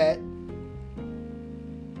see that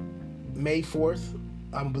May 4th,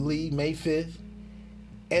 I believe, May 5th.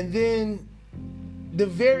 And then the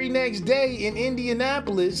very next day in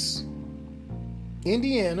Indianapolis,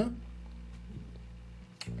 Indiana,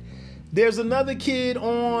 there's another kid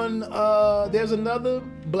there's another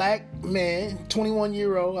black man,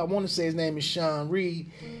 21-year-old, I want to say his name is Sean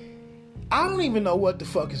Reed. I don't even know what the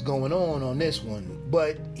fuck is going on this one,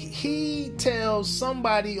 but he tells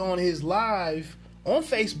somebody on his live on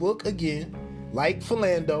Facebook, again, like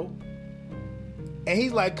Philando, and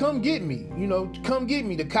he's like, come get me, come get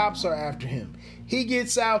me, the cops are after him. He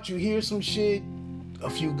gets out, you hear some shit, a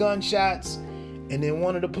few gunshots, and then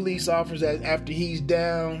one of the police officers, after he's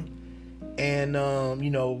down and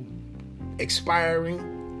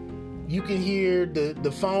expiring, you can hear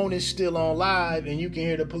the phone is still on live, and you can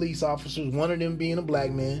hear the police officers, one of them being a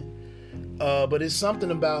black man, but it's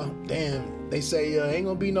something about, damn, they say ain't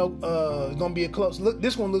gonna be no it's gonna be a close look,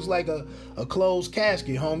 this one looks like a closed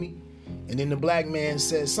casket, homie. And then the black man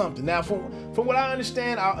says something. Now, from what I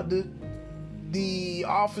understand, the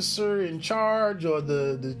officer in charge, or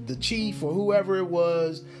the chief, or whoever it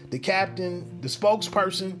was, the captain, the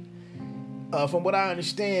spokesperson, from what I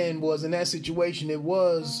understand, was in that situation, it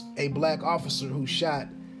was a black officer who shot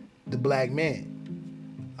the black man.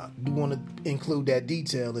 I do want to include that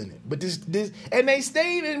detail in it. But this, and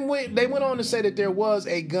they went on to say that there was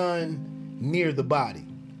a gun near the body,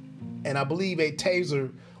 and I believe a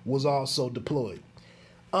taser was also deployed.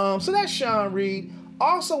 So that's Sean Reed.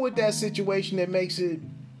 Also with that situation that makes it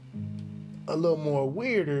a little more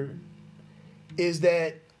weirder is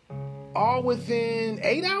that all within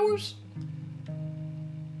 8 hours,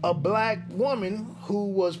 a black woman who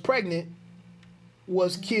was pregnant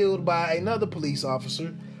was killed by another police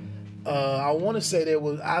officer. I want to say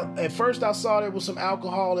at first I saw there was some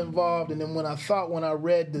alcohol involved, and then when I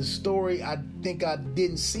read the story, I think I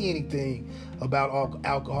didn't see anything about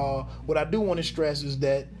alcohol. What I do want to stress is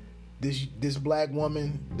that this black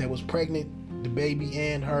woman that was pregnant, the baby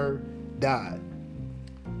and her died.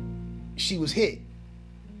 She was hit.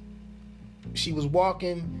 She was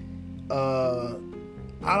walking. I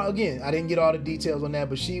didn't get all the details on that,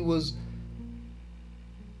 but she was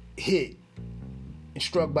hit and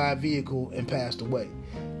struck by a vehicle and passed away.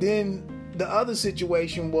 Then the other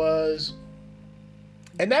situation was,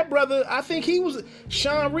 and that brother, I think he was,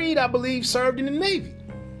 Sean Reed, I believe, served in the Navy.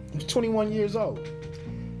 He was 21 years old.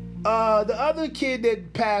 The other kid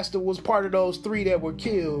that passed was part of those 3 that were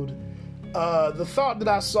killed. The thought that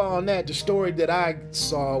I saw on that, the story that I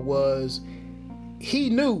saw was, he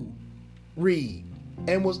knew Reed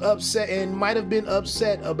and was upset and might have been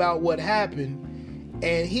upset about what happened,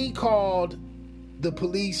 and he called the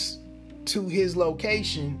police to his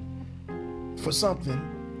location for something,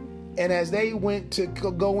 and as they went to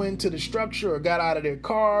go into the structure or got out of their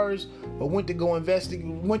cars or went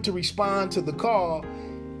to respond to the call,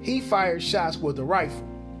 he fired shots with a rifle,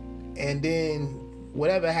 and then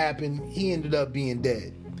whatever happened, he ended up being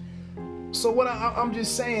dead. So what I'm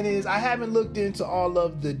just saying is, I haven't looked into all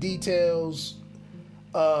of the details,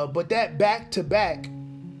 but that back-to-back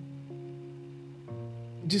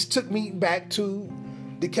just took me back to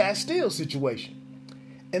the Castile situation.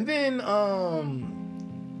 And then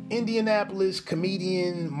Indianapolis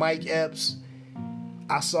comedian Mike Epps,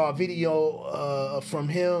 I saw a video from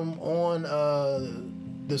him on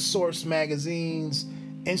the Source Magazine's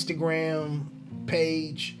Instagram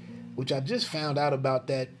page, which I just found out about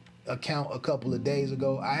that account a couple of days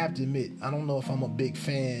ago. I have to admit, I don't know if I'm a big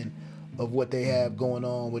fan of what they have going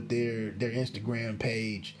on with their Instagram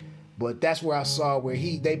page, but that's where I saw where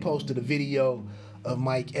they posted a video of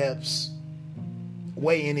Mike Epps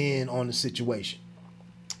weighing in on the situation.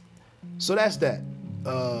 So that's that.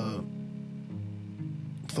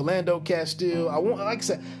 Philando Castile, like I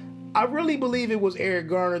said, I really believe it was Eric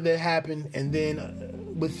Garner that happened, and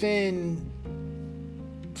then within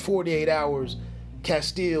 48 hours,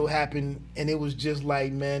 Castile happened, and it was just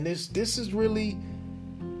like, man, this is really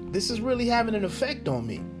having an effect on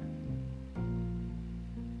me.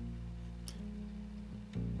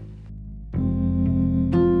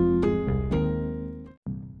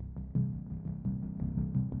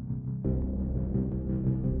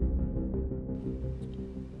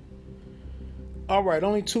 All right,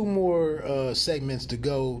 only 2 more segments to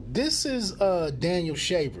go. This is Daniel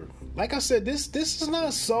Shaver. Like I said, this is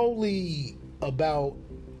not solely about,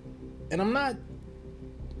 and I'm not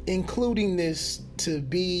including this to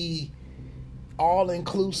be all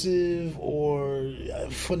inclusive or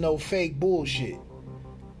for no fake bullshit.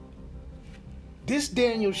 This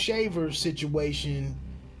Daniel Shaver situation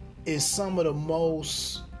is some of the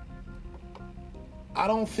most,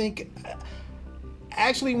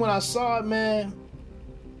 actually when I saw it, man,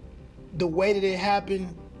 the way that it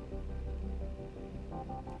happened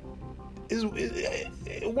is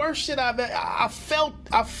worst shit I've ever. I felt.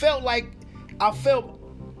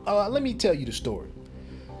 Let me tell you the story.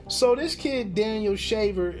 So this kid Daniel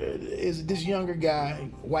Shaver is this younger guy,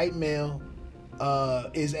 white male,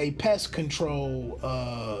 is a pest control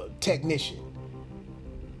technician.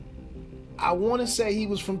 I want to say he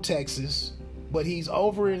was from Texas, but he's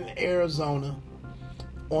over in Arizona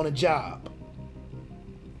on a job,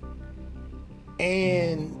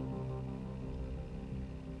 and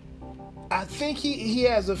I think he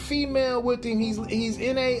has a female with him. He's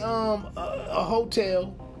in a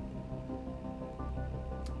hotel,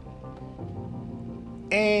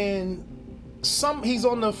 and he's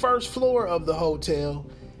on the first floor of the hotel,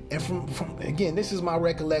 and from again, this is my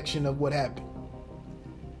recollection of what happened.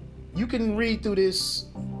 You can read through this.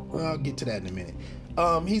 Well, I'll get to that in a minute.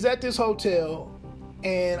 He's at this hotel,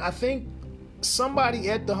 and I think somebody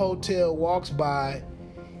at the hotel walks by.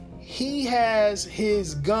 He has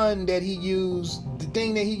his gun that he used, the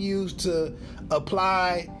thing that he used to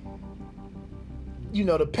apply,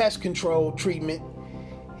 the pest control treatment.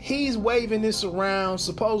 He's waving this around,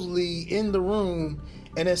 supposedly in the room,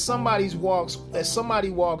 and as somebody walks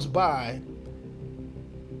by,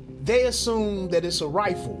 they assume that it's a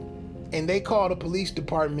rifle, and they call the police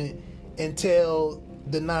department and tell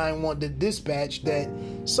the dispatch that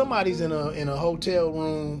somebody's in a hotel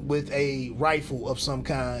room with a rifle of some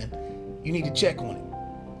kind. You need to check on it.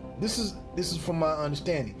 This is from my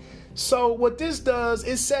understanding. So what this does,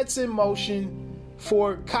 it sets in motion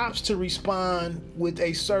for cops to respond with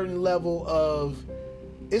a certain level of,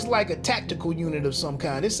 it's like a tactical unit of some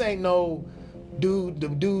kind. This ain't no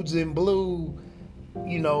the dudes in blue,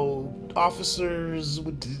 officers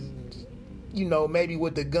with, maybe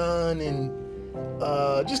with the gun and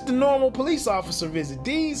just the normal police officer visit.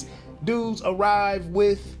 These dudes arrive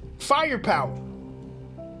with firepower.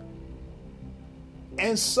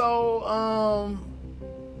 And so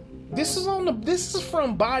this is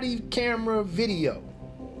from body camera video.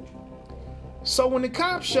 So when the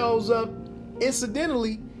cop shows up,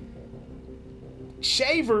 incidentally,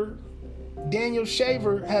 Daniel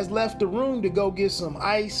Shaver has left the room to go get some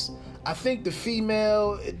ice. I think the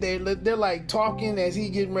female, they're like talking as he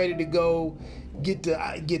getting ready to go get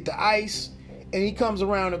the ice, and he comes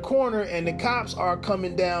around the corner and the cops are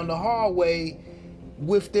coming down the hallway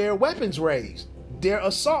with their weapons raised, their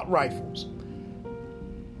assault rifles.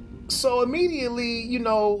 So immediately,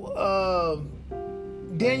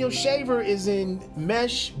 Daniel Shaver is in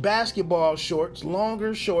mesh basketball shorts,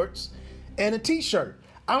 longer shorts, and a t-shirt.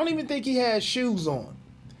 I don't even think he has shoes on.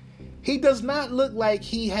 He does not look like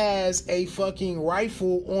he has a fucking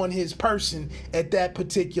rifle on his person at that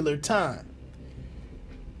particular time.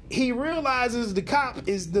 He realizes the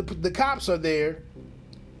cops are there,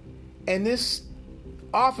 and this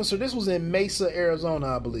officer, this was in Mesa,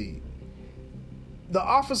 Arizona, I believe. The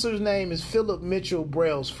officer's name is Philip Mitchell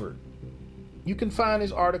Brailsford. You can find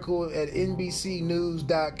his article at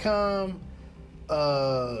NBCnews.com.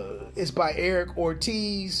 It's by Eric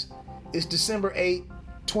Ortiz. It's December 8th,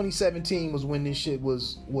 2017 was when this shit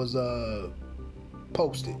was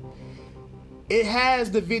posted. It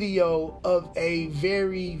has the video of a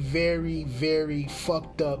very, very, very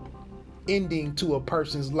fucked up ending to a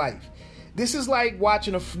person's life. This is like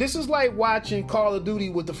watching Call of Duty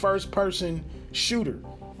with the first person shooter,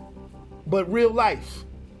 but real life.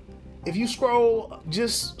 If you scroll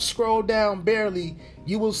down barely,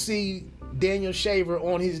 you will see Daniel Shaver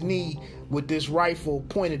on his knee with this rifle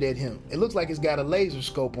pointed at him. It looks like it's got a laser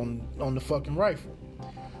scope on the fucking rifle.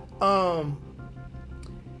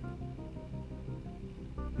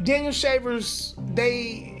 Daniel Shaver's,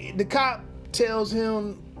 the cop tells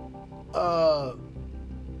him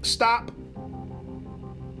stop,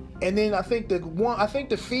 and then I think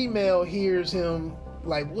the female hears him,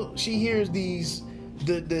 like, look, she hears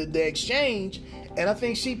the exchange, and I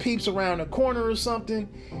think she peeps around a corner or something,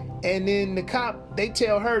 and then the cop, they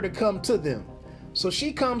tell her to come to them. So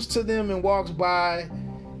she comes to them and walks by,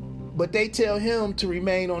 but they tell him to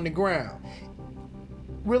remain on the ground.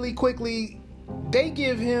 Really quickly,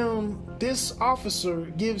 this officer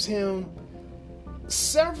gives him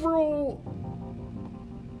several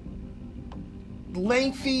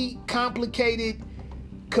lengthy, complicated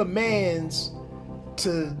commands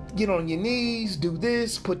to get on your knees, do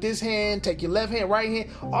this, put this hand, take your left hand, right hand,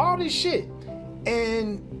 all this shit.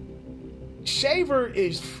 And Shaver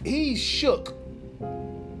he's shook.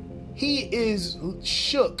 He is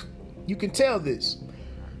shook. You can tell this.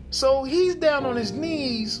 So he's down on his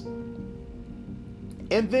knees,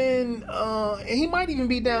 and then and he might even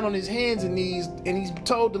be down on his hands and knees, and he's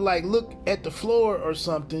told to like look at the floor or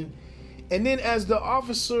something. And then as the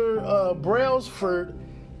officer Brailsford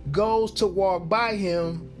goes to walk by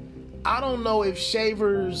him, I don't know if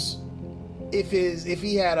if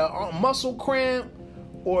he had a muscle cramp,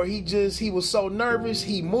 or he was so nervous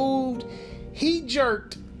he moved. He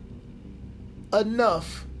jerked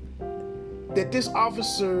enough that this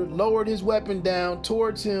officer lowered his weapon down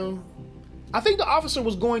towards him. I think the officer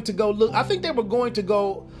was going to go look. I think they were going to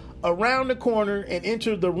go around the corner and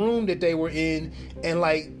enter the room that they were in and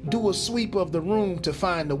like do a sweep of the room to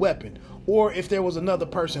find the weapon, or if there was another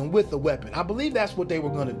person with the weapon. I believe that's what they were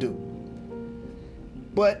going to do.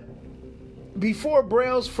 But before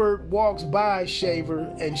Brailsford walks by Shaver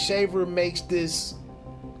and Shaver makes this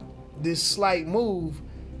slight move,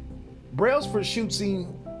 Brailsford shoots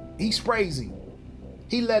him. He sprays him.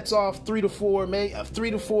 He lets off 3 to 4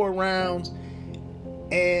 rounds,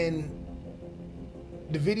 and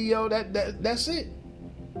the video that's it.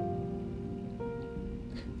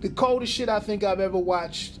 The coldest shit I think I've ever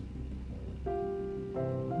watched.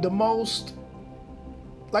 The most,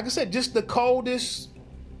 like I said, just the coldest,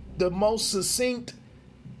 the most succinct,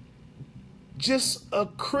 just a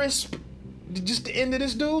crisp, just the end of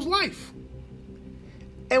this dude's life.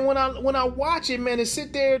 And when I watch it, man, to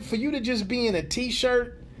sit there for you to just be in a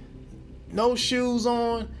t-shirt, no shoes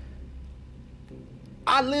on,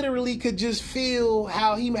 I literally could just feel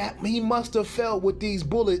how he must have felt with these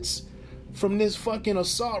bullets from this fucking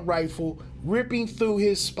assault rifle ripping through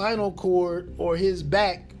his spinal cord or his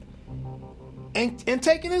back and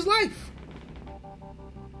taking his life.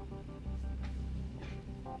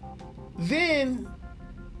 Then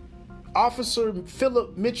Officer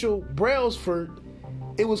Philip Mitchell Brailsford,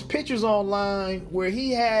 it was pictures online where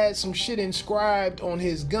he had some shit inscribed on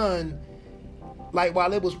his gun. Like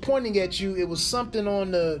while it was pointing at you, it was something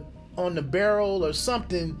on the barrel or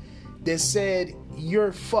something that said,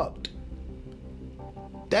 "You're fucked."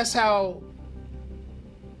 That's how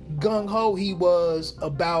gung-ho he was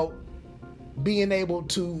about being able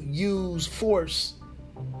to use force.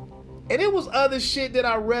 And it was other shit that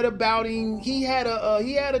I read about him. He had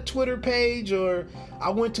a Twitter page, or I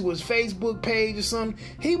went to his Facebook page or something.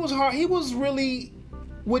 He was hard. He was really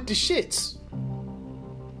with the shits.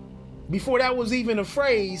 Before that was even a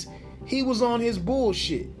phrase, he was on his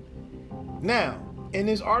bullshit. Now, in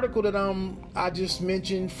this article that I just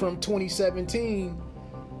mentioned from 2017,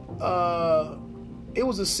 it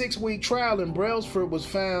was a 6-week trial, and Brailsford was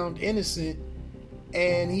found innocent,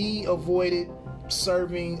 and he avoided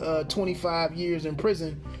serving 25 years in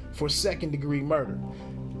prison for second-degree murder.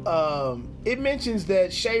 It mentions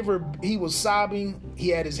that Shaver, he was sobbing, he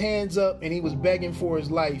had his hands up, and he was begging for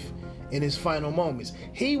his life in his final moments.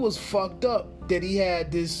 He was fucked up that he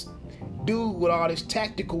had this dude with all this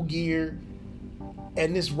tactical gear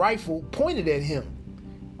and this rifle pointed at him.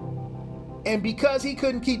 And because he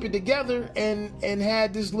couldn't keep it together and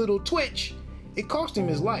had this little twitch, it cost him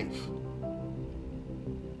his life.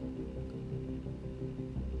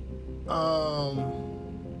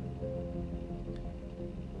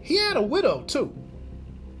 He had a widow too.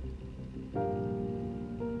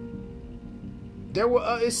 There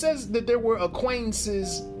were it says that there were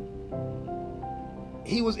acquaintances.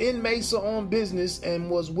 He was in Mesa on business and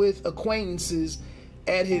was with acquaintances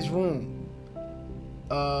at his room.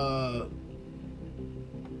 So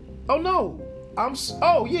I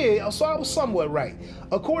was somewhat right.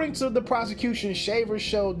 According to the prosecution, Shaver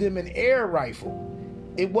showed them an air rifle.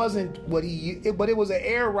 It wasn't but it was an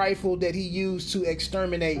air rifle that he used to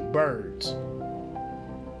exterminate birds.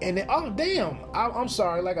 And then, I'm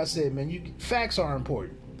sorry. Like I said, man, facts are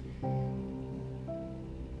important.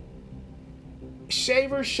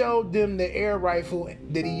 Shaver showed them the air rifle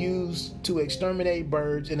that he used to exterminate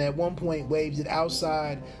birds, and at one point waved it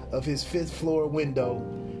outside of his 5th floor window,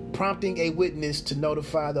 prompting a witness to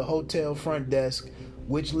notify the hotel front desk,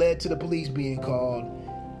 which led to the police being called.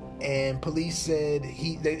 And police said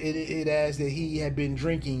it asked that he had been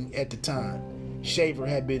drinking at the time. Shaver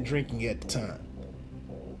had been drinking at the time.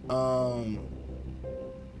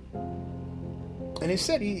 And it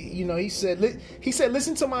said he said,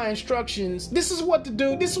 listen to my instructions. This is what to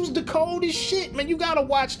do. This was the coldest shit, man. You gotta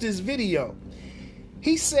watch this video.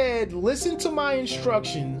 He said, listen to my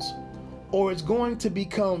instructions, or it's going to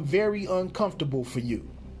become very uncomfortable for you.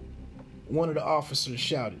 One of the officers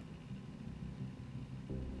shouted.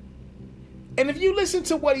 And if you listen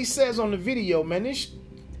to what he says on the video, man,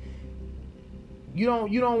 you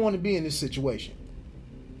don't want to be in this situation.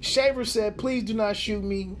 Shaver said, please do not shoot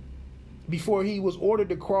me, before he was ordered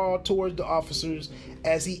to crawl towards the officers.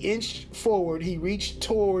 As he inched forward, he reached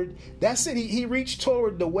toward, he reached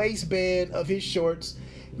toward the waistband of his shorts.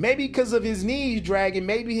 Maybe because of his knees dragging,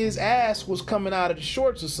 maybe his ass was coming out of the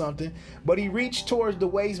shorts or something, but he reached towards the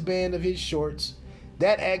waistband of his shorts.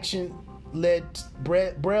 That action led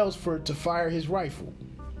Brailsford to fire his rifle.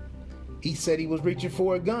 He said he was reaching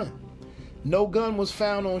for a gun. No gun was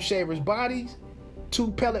found on Shaver's body.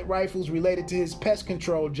 2 pellet rifles related to his pest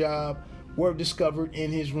control job were discovered in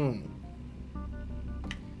his room.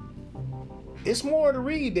 It's more to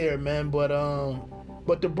read there, man, but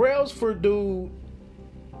the Brailsford dude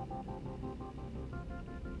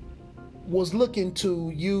was looking to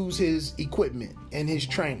use his equipment and his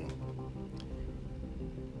training.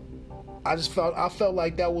 I felt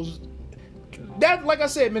like that was that, like I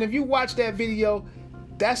said, man, if you watch that video,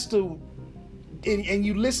 and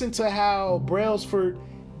you listen to how Brailsford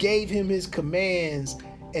gave him his commands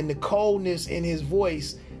and the coldness in his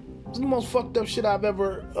voice, it's the most fucked up shit I've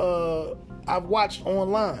watched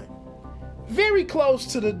online. Very close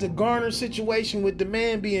to the Garner situation with the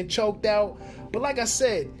man being choked out. But like I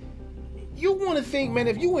said, you want to think, man,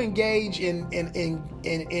 if you engage in a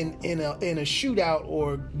shootout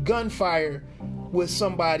or gunfire with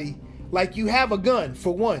somebody, like you have a gun,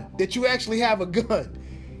 for one, that you actually have a gun,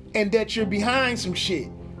 and that you're behind some shit,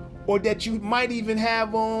 or that you might even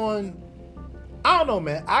have on, I don't know,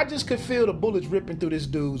 man. I just could feel the bullets ripping through this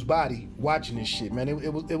dude's body watching this shit, man.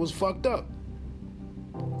 It was fucked up.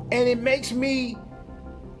 And it makes me,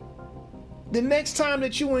 the next time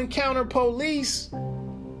that you encounter police,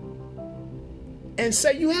 and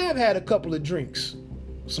say you have had a couple of drinks,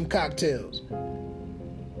 some cocktails,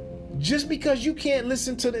 Just because you can't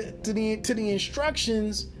listen to the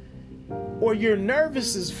instructions, or you're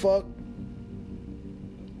nervous as fuck,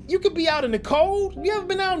 you could be out in the cold. You ever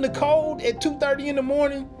been out in the cold at 2:30 in the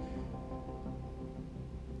morning,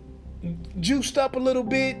 juiced up a little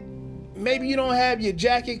bit? Maybe you don't have your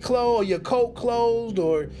jacket closed or your coat closed,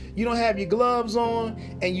 or you don't have your gloves on,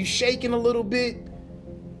 and you shaking a little bit.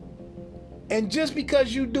 And just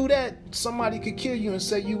because you do that, somebody could kill you and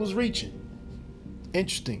say you was reaching.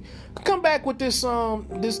 Interesting. Come back with this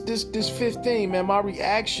 15, man. My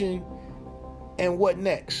reaction and what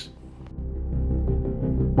next.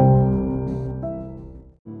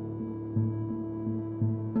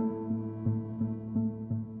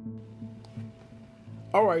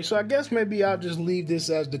 All right, so I guess maybe I'll just leave this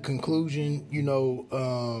as the conclusion.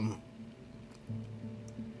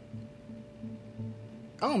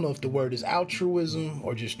 I don't know if the word is altruism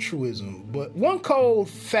or just truism, but one cold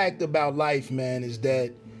fact about life, man, is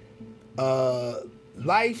that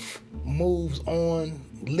life moves on,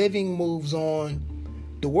 living moves on,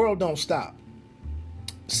 the world don't stop.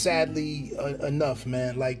 Sadly enough,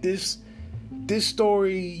 man. Like this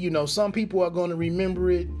story, some people are going to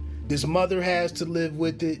remember it. This mother has to live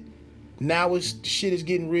with it. Now shit is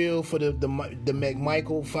getting real for the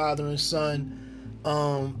McMichael father and son.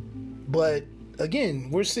 But again,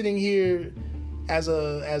 we're sitting here as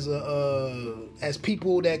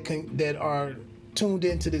people that are tuned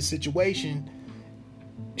into this situation.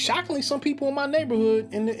 Shockingly, some people in my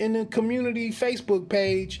neighborhood, in the community Facebook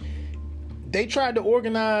page, they tried to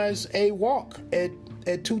organize a walk at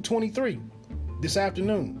 223 this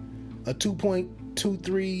afternoon, a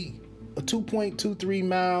 2.23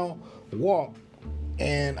 mile walk,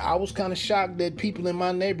 and I was kind of shocked that people in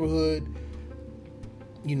my neighborhood,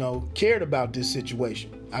 cared about this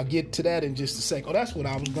situation. I'll get to that in just a second. Oh, that's what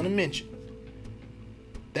I was going to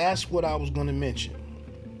mention.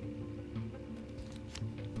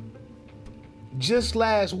 Just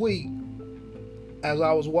last week, as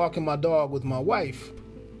I was walking my dog with my wife,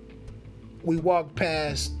 we walked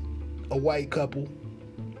past a white couple,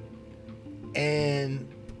 and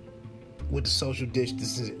with the social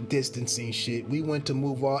distancing shit, we went to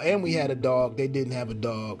move on, and we had a dog. They didn't have a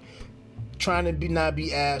dog. Trying to not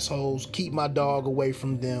be assholes, keep my dog away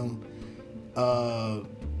from them.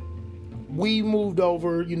 We moved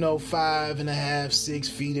over, 5.5, 6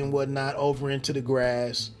 feet and whatnot, over into the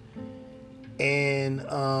grass. And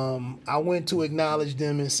I went to acknowledge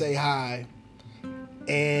them and say hi.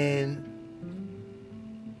 And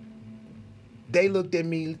they looked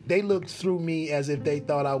through me as if they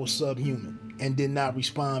thought I was subhuman and did not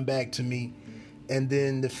respond back to me. And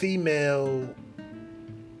then the female,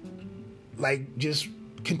 just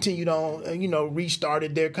continued on,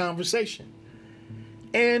 restarted their conversation.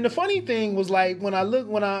 And the funny thing was, when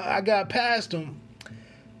I got past them,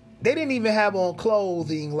 they didn't even have on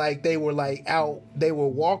clothing like they were out. They were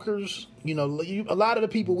walkers. A lot of the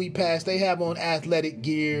people we passed, they have on athletic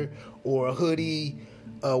gear or a hoodie,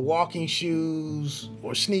 walking shoes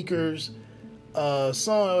or sneakers.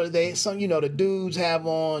 The dudes have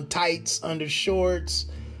on tights under shorts.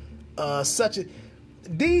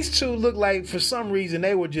 These two look like, for some reason,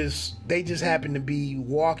 they just happened to be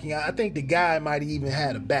walking. I think the guy might have even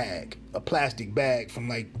had a plastic bag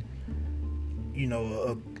from a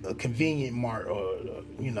convenient mart or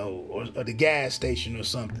the gas station or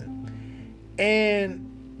something. And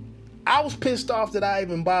I was pissed off that I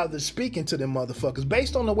even bothered speaking to them motherfuckers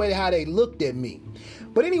based on the way how they looked at me.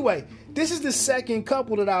 But anyway, this is the second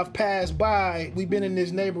couple that I've passed by. We've been in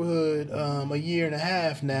this neighborhood a year and a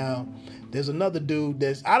half now. There's another dude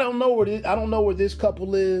I don't know where this couple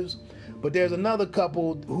lives, but there's another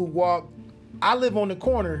couple who walk. I live on the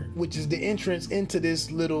corner, which is the entrance into this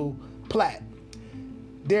little plat.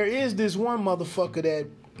 There is this one motherfucker that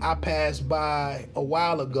I passed by a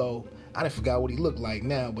while ago. I forgot what he looked like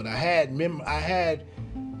now, but I had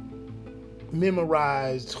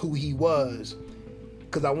memorized who he was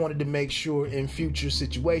because I wanted to make sure in future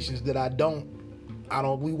situations that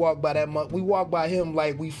we walk by him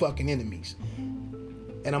like we fucking enemies.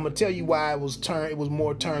 And I'm gonna tell you why it was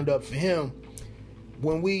more turned up for him.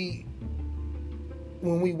 When we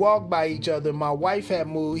walked by each other, my wife had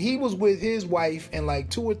moved. He was with his wife and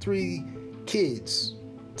 2 or 3 kids,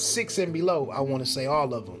 6 and below. I want to say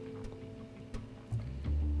all of them.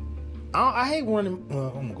 I hate running.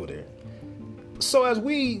 I'm gonna go there. So as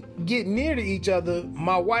we get near to each other,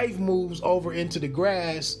 my wife moves over into the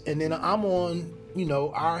grass, and then I'm on,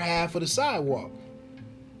 our half of the sidewalk.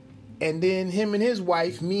 And then him and his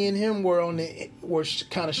wife, me and him were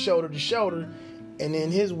kind of shoulder to shoulder, and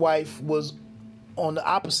then his wife was on the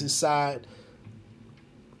opposite side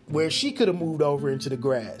where she could have moved over into the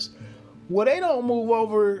grass. Well, they don't move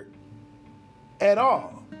over at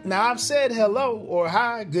all. Now, I've said hello or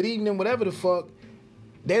hi, good evening, whatever the fuck.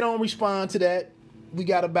 They don't respond to that. We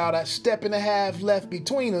got about a step and a half left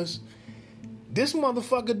between us. This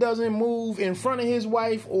motherfucker doesn't move in front of his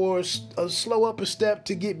wife or slow up a step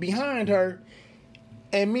to get behind her.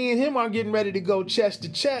 And me and him are getting ready to go chest to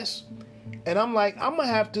chest. And I'm like,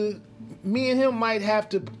 me and him might have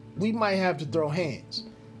to throw hands.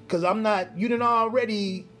 Because you done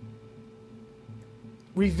already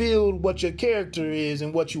revealed what your character is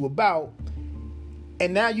and what you about.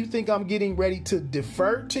 And now you think I'm getting ready to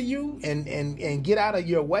defer to you and get out of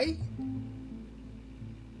your way?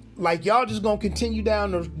 Like y'all just gonna continue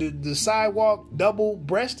down the sidewalk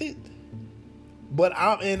double-breasted? But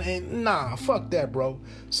nah, fuck that, bro.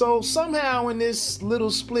 So somehow in this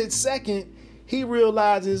little split second, he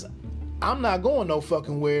realizes I'm not going no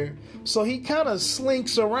fucking where. So he kind of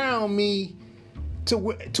slinks around me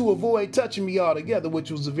to avoid touching me altogether,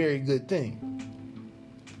 which was a very good thing.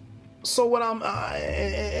 So what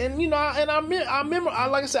I remember,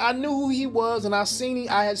 like I said, I knew who he was, and I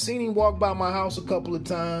had seen him walk by my house a couple of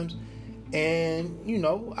times, and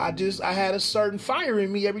I had a certain fire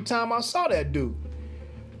in me every time I saw that dude.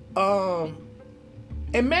 And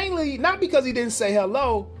mainly not because he didn't say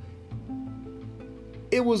hello.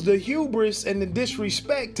 It was the hubris and the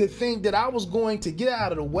disrespect to think that I was going to get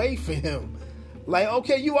out of the way for him. Like,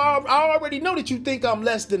 okay, I already know that you think I'm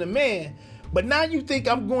less than a man, but now you think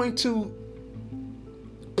I'm going to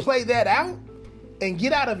play that out and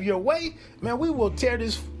get out of your way? Man, we will tear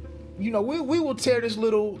this, we will tear this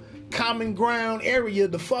little common ground area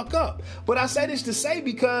the fuck up. But I say this to say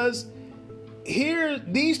because here,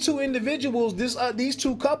 these two individuals, these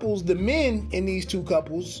two couples, the men in these two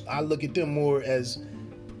couples, I look at them more as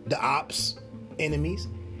the ops, enemies.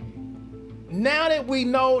 Now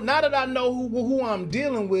that I know who I'm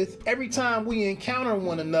dealing with, every time we encounter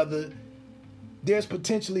one another, there's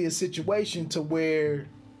potentially a situation to where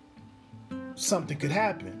something could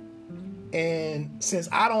happen. And since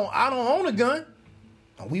I don't own a gun,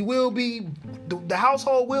 the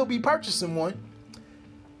household will be purchasing one.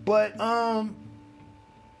 But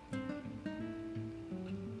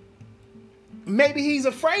maybe he's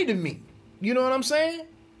afraid of me. You know what I'm saying?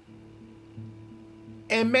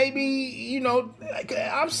 And maybe, a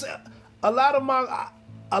lot of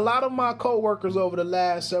my coworkers over the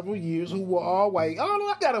last several years who were all white.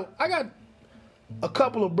 I got a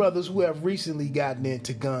couple of brothers who have recently gotten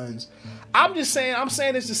into guns. I'm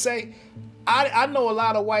saying this to say, I know a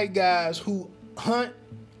lot of white guys who hunt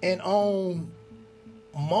and own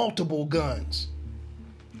multiple guns.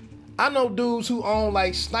 I know dudes who own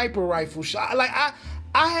like sniper rifle shot. Like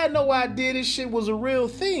I had no idea this shit was a real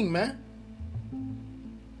thing, man.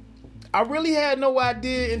 I really had no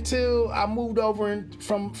idea until I moved over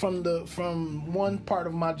from one part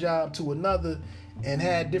of my job to another and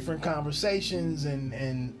had different conversations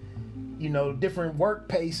and different work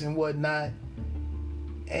pace and whatnot.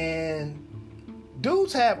 And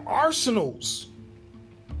dudes have arsenals.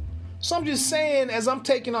 So I'm just saying, as I'm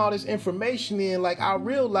taking all this information in, like I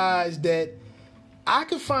realized that I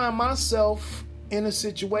could find myself in a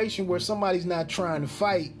situation where somebody's not trying to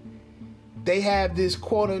fight. They have this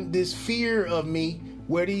this fear of me,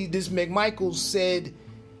 where this McMichael said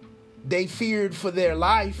they feared for their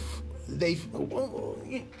life.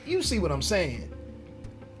 You see what I'm saying?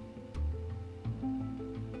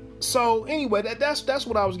 So anyway, that's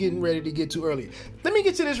what I was getting ready to get to earlier. Let me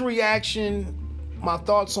get to this reaction, my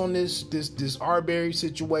thoughts on this Arbery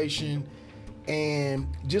situation, and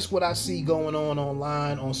just what I see going on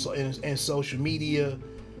online and social media.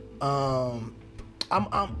 I'm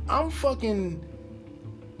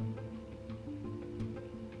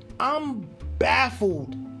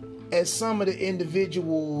baffled at some of the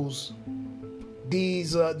individuals,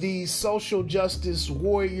 these social justice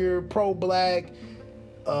warrior, pro-black,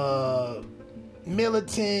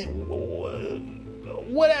 militant,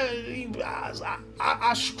 whatever.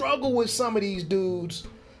 I struggle with some of these dudes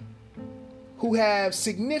who have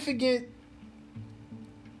significant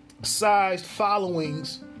sized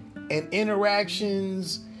followings and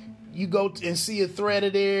interactions. You go and see a thread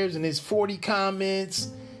of theirs and it's 40 comments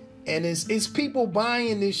and it's people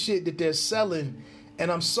buying this shit that they're selling. And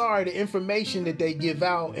I'm sorry, the information that they give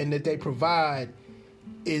out and that they provide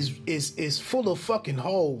is full of fucking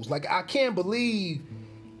holes. Like, I can't believe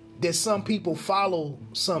that some people follow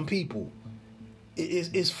some people.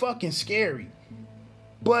 It's fucking scary.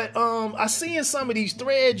 But I see in some of these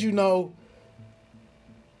threads,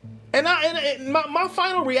 and my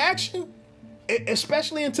final reaction,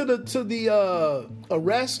 especially to the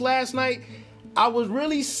arrest last night, I was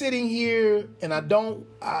really sitting here, and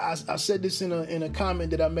I said this in a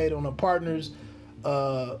comment that I made on a partner's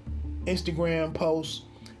Instagram post,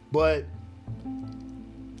 but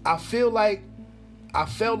I felt like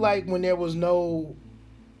when there was no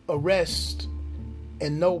arrest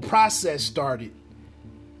and no process started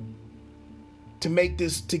to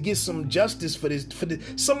get some justice for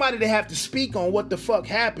somebody to have to speak on what the fuck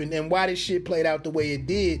happened and why this shit played out the way it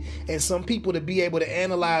did, and some people to be able to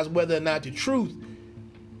analyze whether or not the truth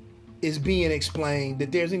is being explained,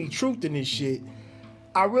 that there's any truth in this shit.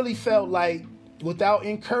 I really felt like, without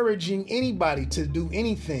encouraging anybody to do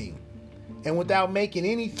anything, and without making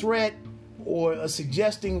any threat or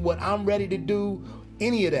suggesting what I'm ready to do,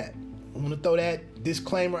 any of that, I'm going to throw that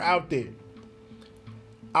disclaimer out there.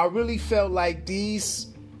 I really felt like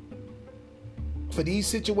for these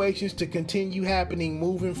situations to continue happening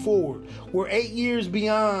moving forward, we're 8 years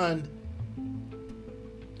beyond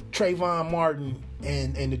Trayvon Martin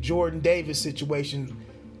and the Jordan Davis situation,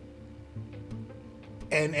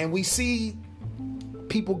 and we see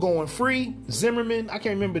people going free. Zimmerman, I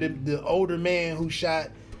can't remember the older man who shot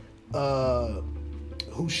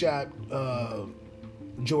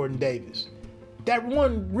Jordan Davis. That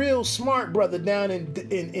one real smart brother down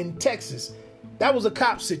in Texas, that was a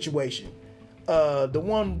cop situation. The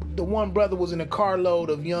one brother was in a carload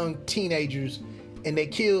of young teenagers, and they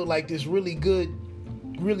killed like this really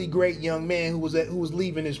great young man who was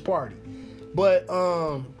leaving his party. But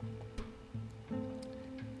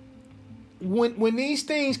when these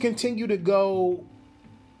things continue to go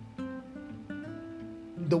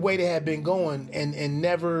the way they have been going, and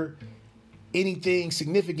never anything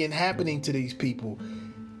significant happening to these people,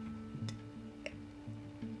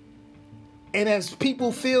 and as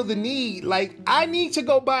people feel the need, like, I need to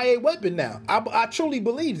go buy a weapon now. I truly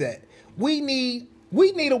believe that we need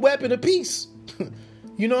a weapon apiece.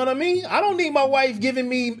 You know what I mean? I don't need my wife giving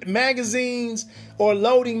me magazines or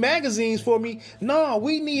loading magazines for me. No,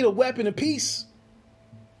 we need a weapon apiece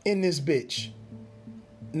in this bitch.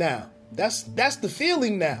 Now, that's the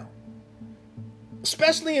feeling now.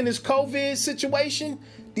 Especially in this COVID situation,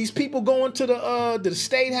 these people going to the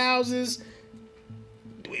state houses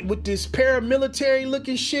with this paramilitary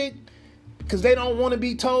looking shit because they don't want to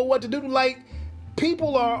be told what to do. Like,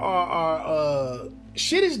 people are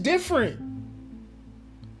shit is different.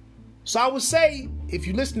 So I would say, if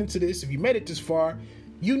you're listening to this, if you made it this far,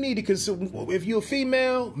 you need to consider, if you're a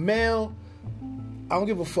female, male, I don't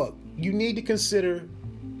give a fuck. You need to consider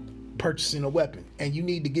purchasing a weapon, and you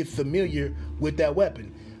need to get familiar with that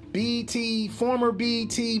weapon. Former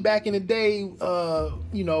BET back in the day,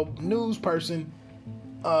 news person,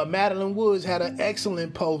 Madeline Woods had an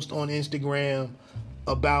excellent post on Instagram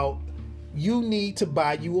about, you need to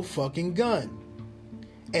buy you a fucking gun.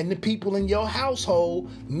 And the people in your household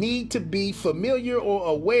need to be familiar or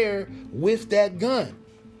aware with that gun.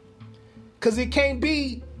 Cause it can't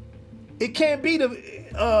be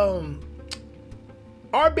the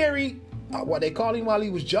Arbery, what they called him while he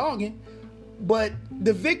was jogging, but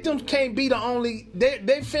the victims can't be the only,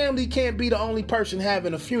 their family can't be the only person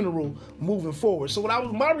having a funeral moving forward. So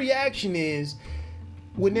my reaction is,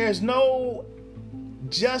 when there's no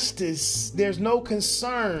justice, there's no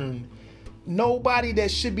concern, nobody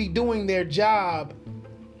that should be doing their job,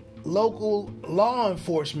 local law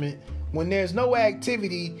enforcement, when there's no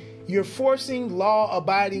activity, you're forcing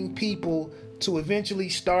law-abiding people to eventually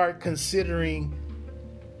start considering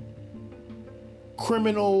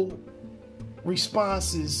criminal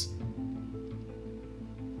responses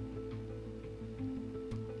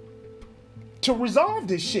to resolve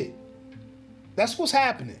this shit. That's what's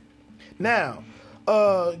happening. Now,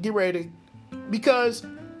 get ready because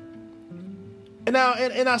and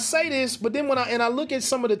I say this, but then when I look at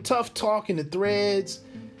some of the tough talk in the threads,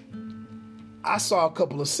 I saw a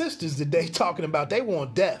couple of sisters today talking about they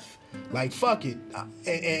want death. Like, fuck it.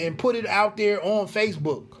 And put it out there on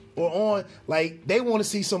Facebook or on, like, they want to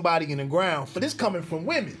see somebody in the ground. For this coming from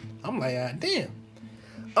women. I'm like, ah, damn.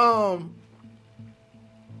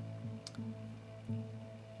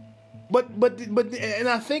 But and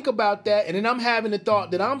I think about that, and then I'm having the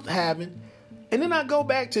thought that I'm having, and then I go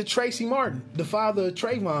back to Tracy Martin, the father of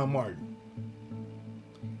Trayvon Martin.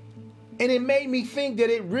 And it made me think that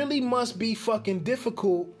it really must be fucking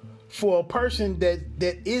difficult for a person that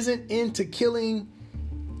isn't into killing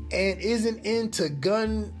and isn't into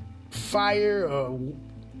gunfire or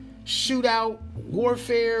shootout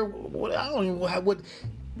warfare. I don't even know what.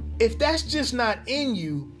 If that's just not in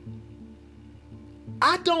you,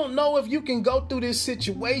 I don't know if you can go through this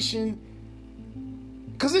situation.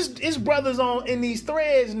 Cause it's brothers in these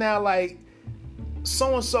threads now, like,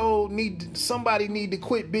 somebody need to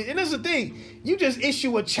quit. And that's the thing. You just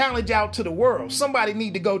issue a challenge out to the world. Somebody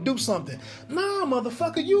need to go do something. Nah,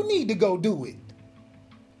 motherfucker, you need to go do it.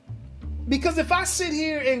 Because if I sit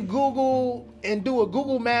here and Google and do a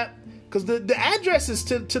Google map, because the addresses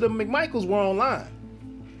to the McMichaels were online.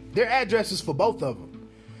 Their addresses for both of them.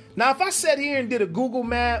 Now, if I sat here and did a Google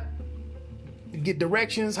map, get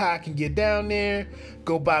directions, how I can get down there,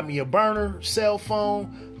 go buy me a burner, cell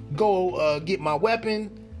phone, go get my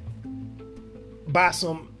weapon, buy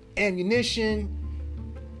some ammunition,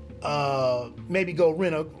 maybe go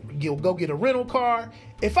get a rental car.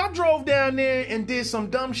 If I drove down there and did some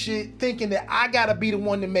dumb shit thinking that I gotta be the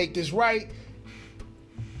one to make this right,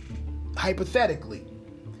 hypothetically.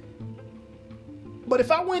 But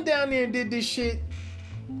if I went down there and did this shit,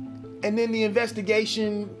 and then the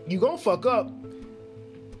investigation, you gonna fuck up.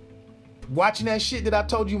 Watching that shit that I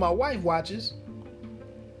told you my wife watches.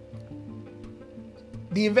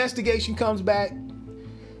 The investigation comes back.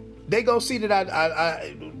 They go see that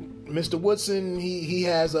I Mr. Woodson, he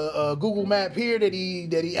has a Google map here that he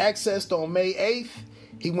accessed on May 8th.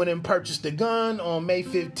 He went and purchased a gun on May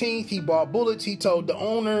 15th. He bought bullets. He told the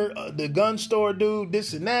owner, the gun store dude,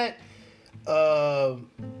 this and that.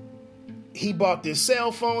 He bought this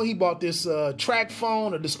cell phone. He bought this track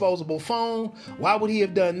phone, a disposable phone. Why would he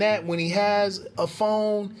have done that when he has a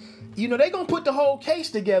phone? You know, they going to put the whole case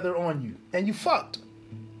together on you, and you fucked.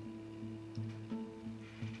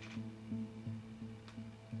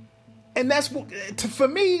 And that's, for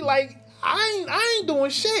me, like, I ain't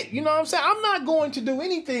doing shit. You know what I'm saying? I'm not going to do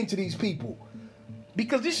anything to these people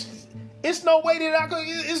because it's no way that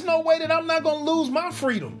I'm not going to lose my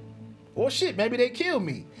freedom. Or shit, maybe they kill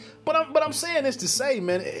me. But I'm saying this to say,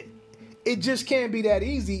 man, it just can't be that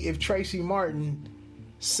easy if Tracy Martin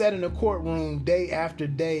sat in a courtroom day after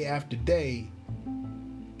day after day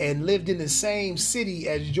and lived in the same city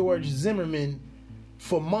as George Zimmerman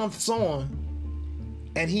for months on,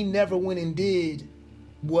 and he never went and did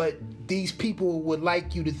what these people would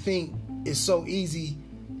like you to think is so easy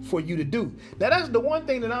for you to do. Now, that's the one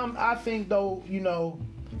thing that I think, though, you know,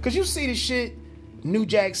 because you see the shit, New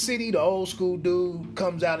Jack City, the old school dude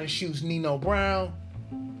comes out and shoots Nino Brown.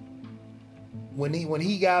 When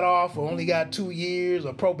he got off or only got 2 years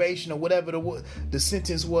or probation or whatever the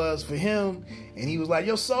sentence was for him, and he was like,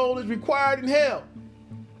 your soul is required in hell.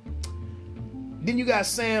 Then you got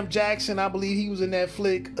Sam Jackson. I believe he was in that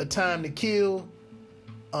flick, A Time to Kill.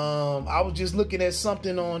 I was just looking at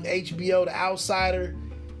something on HBO, The Outsider.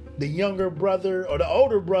 The younger brother or the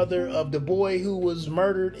older brother of the boy who was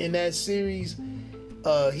murdered in that series.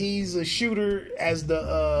 He's a shooter as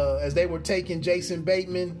they were taking Jason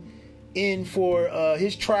Bateman in for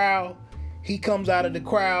his trial. He comes out of the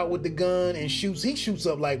crowd with the gun and shoots. He shoots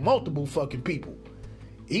up like multiple fucking people.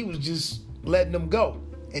 He was just letting them go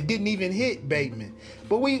and didn't even hit Bateman.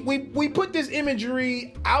 But we put this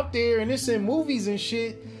imagery out there and it's in movies and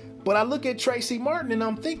shit. But I look at Tracy Martin and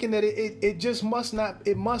I'm thinking that it just must not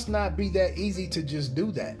be that easy to just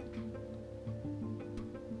do that.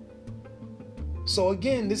 So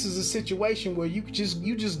again, this is a situation where you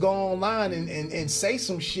just go online and say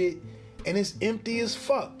some shit and it's empty as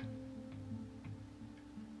fuck.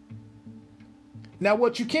 Now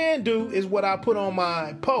what you can do is what I put on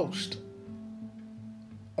my post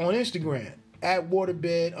on Instagram at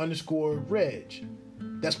waterbed_reg.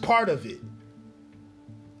 That's part of it.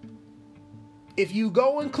 If you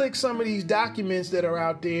go and click some of these documents that are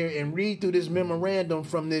out there and read through this memorandum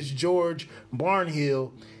from this George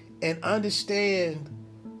Barnhill and understand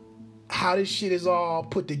how this shit is all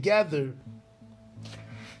put together,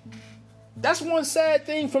 that's one sad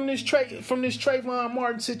thing from this Trayvon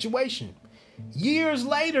Martin situation. Years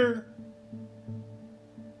later,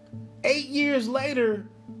 8 years later,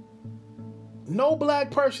 no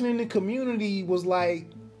black person in the community was like,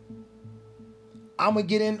 I'm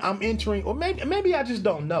entering, or maybe I just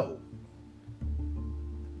don't know.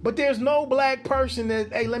 But there's no black person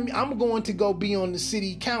that, hey, I'm going to go be on the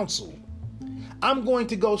city council. I'm going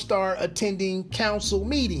to go start attending council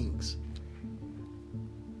meetings.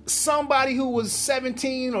 Somebody who was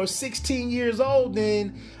 17 or 16 years old,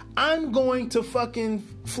 then I'm going to fucking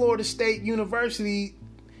Florida State University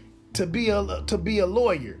to be a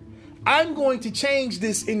lawyer. I'm going to change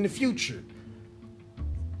this in the future.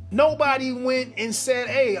 Nobody went and said,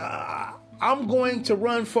 hey, I'm going to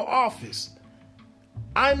run for office.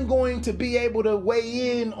 I'm going to be able to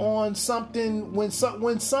weigh in on something when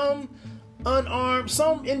some unarmed,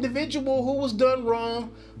 some individual who was done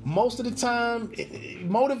wrong, most of the time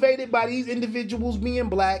motivated by these individuals being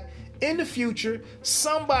black, in the future,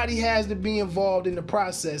 somebody has to be involved in the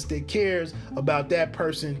process that cares about that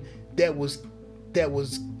person that was that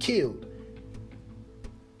was killed.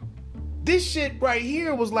 This shit right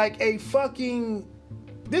here was like a fucking...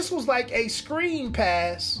 This was like a screen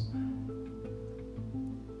pass.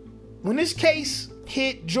 When this case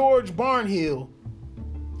hit George Barnhill,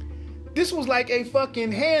 this was like a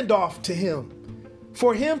fucking handoff to him.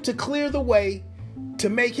 For him to clear the way, to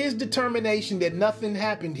make his determination that nothing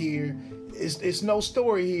happened here. It's no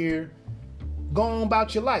story here. Go on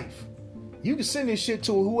about your life. You can send this shit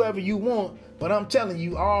to whoever you want, but I'm telling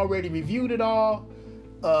you, I already reviewed it all.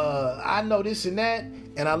 I know this and that,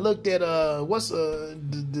 and I looked at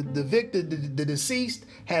the victim, the deceased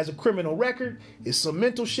has a criminal record. It's some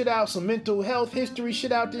mental shit out, some mental health history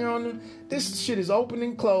shit out there on them. This shit is open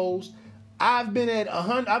and closed. I've been in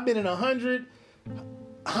 100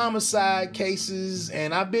 homicide cases,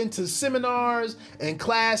 and I've been to seminars and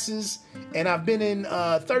classes, and I've been in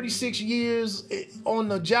 36 years on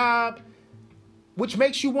the job, which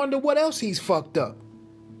makes you wonder what else he's fucked up.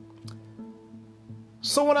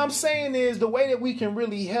 So what I'm saying is, the way that we can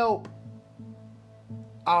really help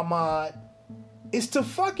Ahmaud is to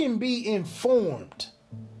fucking be informed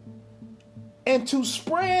and to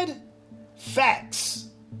spread facts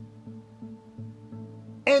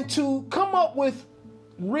and to come up with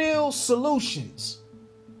real solutions.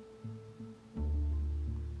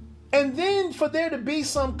 And then for there to be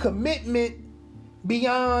some commitment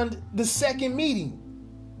beyond the second meeting,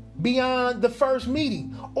 beyond the first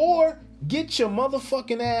meeting, or get your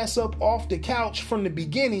motherfucking ass up off the couch from the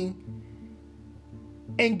beginning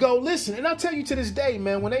and go listen. And I'll tell you to this day,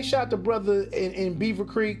 man, when they shot the brother in Beaver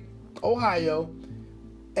Creek, Ohio,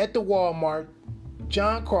 at the Walmart,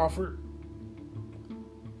 John Crawford,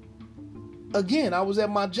 again, I was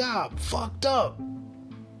at my job, fucked up,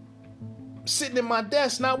 sitting at my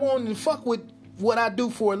desk, not wanting to fuck with what I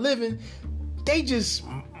do for a living. They just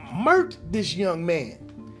murked this young man.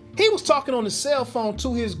 He was talking on the cell phone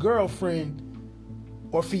to his girlfriend,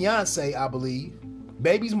 or fiance, I believe,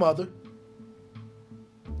 baby's mother,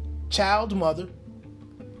 child's mother.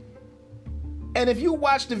 And if you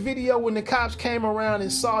watch the video when the cops came around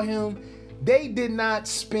and saw him, they did not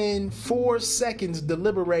spend 4 seconds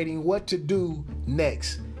deliberating what to do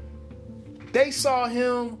next. They saw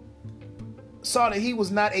him, saw that he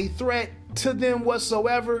was not a threat to them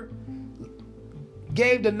whatsoever,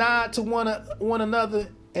 gave the nod to one another,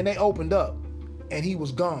 and they opened up, and he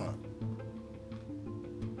was gone.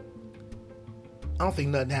 I don't think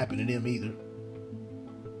nothing happened to them either.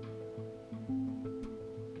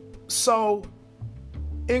 So,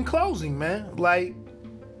 in closing, man, like,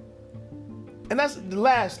 and that's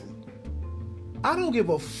lastly, I don't give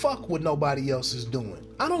a fuck what nobody else is doing.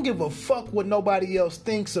 I don't give a fuck what nobody else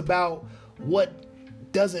thinks about what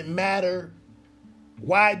doesn't matter,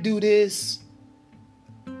 why do this.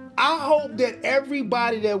 I hope that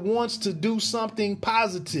everybody that wants to do something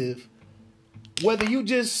positive, whether you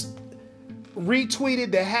just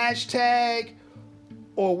retweeted the hashtag,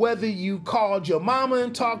 or whether you called your mama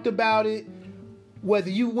and talked about it, whether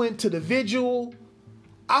you went to the vigil,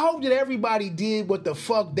 I hope that everybody did what the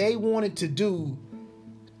fuck they wanted to do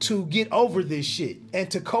to get over this shit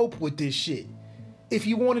and to cope with this shit. If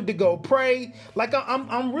you wanted to go pray, like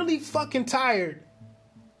I'm really fucking tired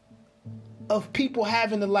of people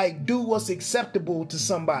having to like do what's acceptable to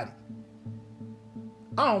somebody.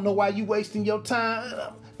 I don't know why you wasting your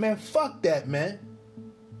time. Man, fuck that, man.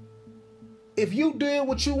 If you did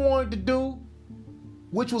what you wanted to do,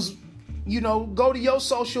 which was, go to your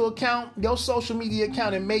social account, your social media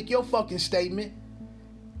account, and make your fucking statement,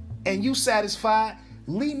 and you satisfied,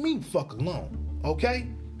 leave me the fuck alone, okay?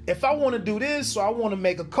 If I want to do this, or I want to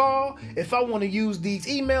make a call, if I want to use these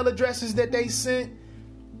email addresses that they sent,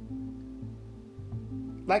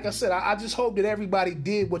 like I said, I just hope that everybody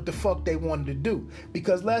did what the fuck they wanted to do.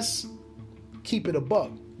 Because let's keep it a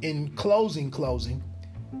buck. In closing,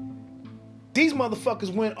 these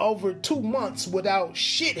motherfuckers went over 2 months without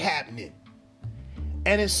shit happening.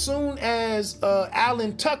 And as soon as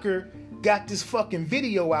Alan Tucker got this fucking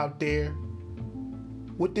video out there,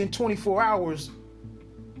 within 24 hours,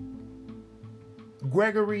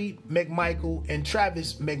 Gregory McMichael and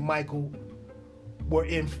Travis McMichael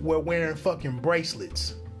were wearing fucking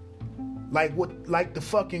bracelets. Like the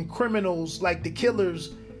fucking criminals, like the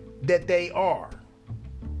killers that they are.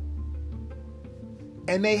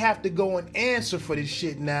 And they have to go and answer for this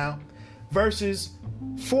shit now. Versus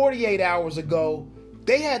 48 hours ago,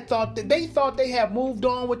 they thought they had moved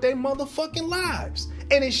on with their motherfucking lives.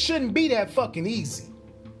 And it shouldn't be that fucking easy.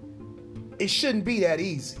 It shouldn't be that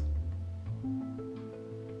easy.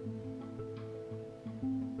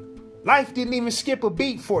 Life didn't even skip a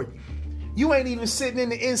beat for you. You ain't even sitting in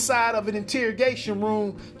the inside of an interrogation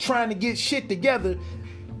room trying to get shit together.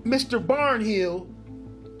 Mr. Barnhill,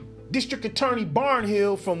 District Attorney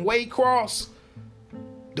Barnhill from Waycross,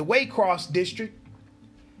 the Waycross District,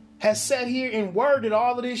 has sat here and worded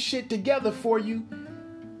all of this shit together for you.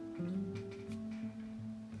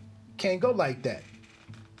 Can't go like that.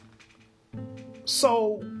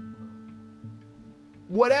 So,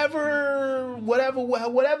 whatever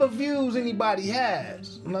views anybody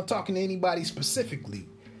has, I'm not talking to anybody specifically,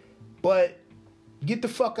 but get the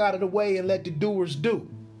fuck out of the way and let the doers do.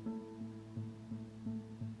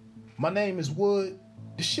 My name is Wood.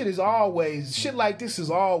 Shit like this is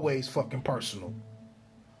always fucking personal.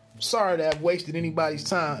 Sorry that I've wasted anybody's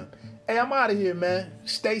time. Hey, I'm out of here, man.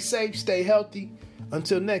 Stay safe, stay healthy.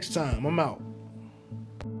 Until next time, I'm out.